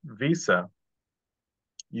student visa,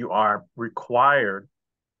 you are required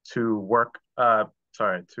to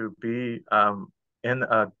to be in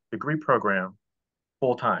a degree program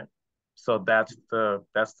full time. So that's the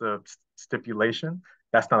stipulation.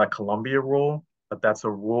 That's not a Columbia rule, but that's a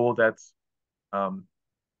rule that's um,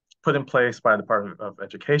 put in place by the Department of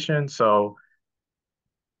Education. So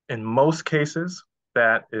in most cases,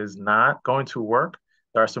 that is not going to work.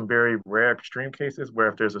 There are some very rare extreme cases where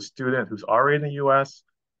if there's a student who's already in the US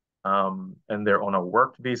and they're on a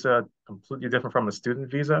work visa, completely different from a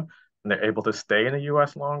student visa, and they're able to stay in the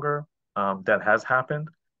US longer, that has happened.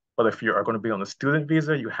 But if you are going to be on a student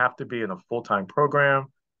visa, you have to be in a full-time program.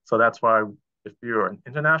 So that's why if you're an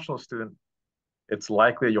international student, it's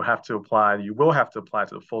likely you will have to apply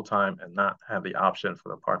to the full-time and not have the option for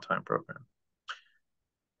the part-time program.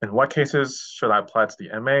 In what cases should I apply to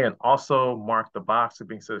the MA and also mark the box of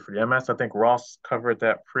being considered for the MS? I think Ross covered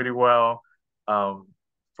that pretty well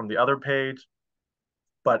from the other page.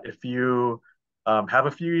 But if you have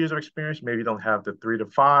a few years of experience, maybe you don't have the 3 to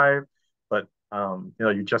 5, but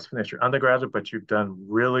you just finished your undergraduate, but you've done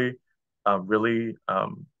really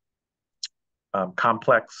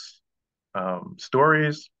complex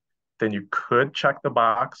stories, then you could check the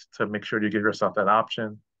box to make sure you give yourself that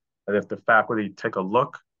option. And if the faculty take a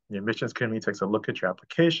look, the admissions committee takes a look at your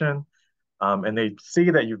application, and they see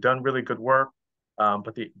that you've done really good work,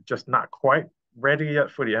 but they're just not quite ready yet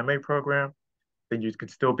for the MA program, then you could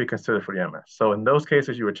still be considered for the MS. So in those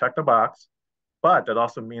cases, you would check the box, but that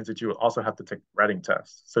also means that you would also have to take writing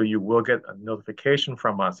tests. So you will get a notification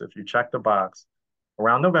from us if you check the box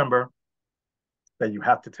around November that you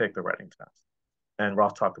have to take the writing test. And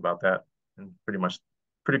Ross talked about that in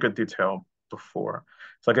pretty good detail before.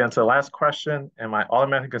 So again, to the last question, am I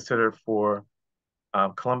automatically considered for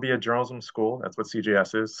Columbia Journalism School, that's what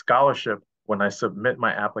CJS is, scholarship when I submit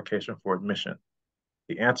my application for admission?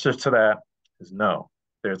 The answer to that is no.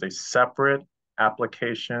 There's a separate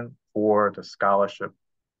application for the scholarship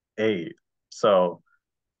aid. So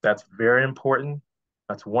that's very important.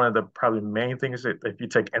 That's one of the probably main things that if you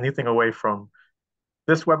take anything away from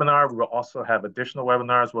this webinar, we will also have additional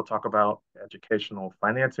webinars. We'll talk about the educational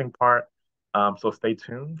financing part. So stay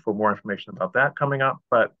tuned for more information about that coming up.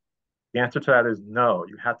 But the answer to that is no.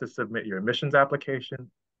 You have to submit your admissions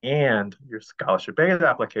application and your scholarship aid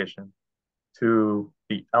application to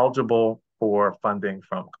be eligible for funding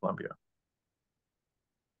from Columbia.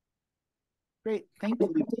 Great, thank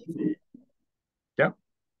you, David. Yeah.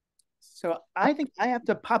 So I think I have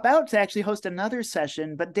to pop out to actually host another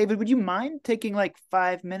session, but David, would you mind taking like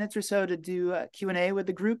 5 minutes or so to do a Q&A with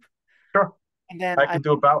the group? Sure. And then I can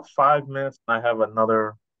do about 5 minutes. I have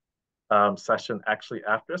another session actually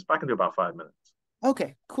after this, but I can do about 5 minutes.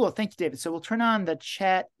 Okay, cool. Thank you, David. So we'll turn on the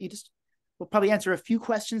chat. We'll probably answer a few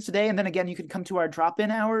questions today. And then again, you can come to our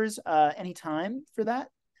drop-in hours anytime for that.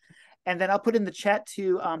 And then I'll put in the chat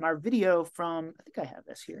to our video from, I think I have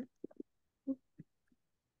this here.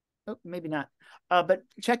 Oh, maybe not. But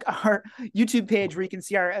check our YouTube page where you can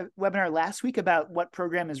see our webinar last week about what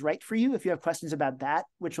program is right for you if you have questions about that,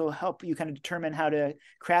 which will help you kind of determine how to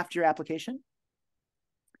craft your application.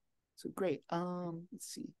 So great. Let's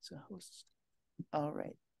see. So host. All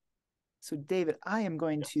right. So David, I am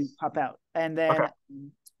going to pop out and then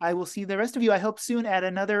I will see the rest of you, I hope, soon at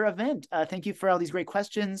another event. Thank you for all these great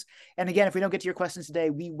questions. And again, if we don't get to your questions today,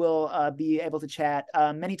 we will be able to chat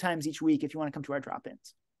many times each week if you want to come to our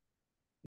drop-ins.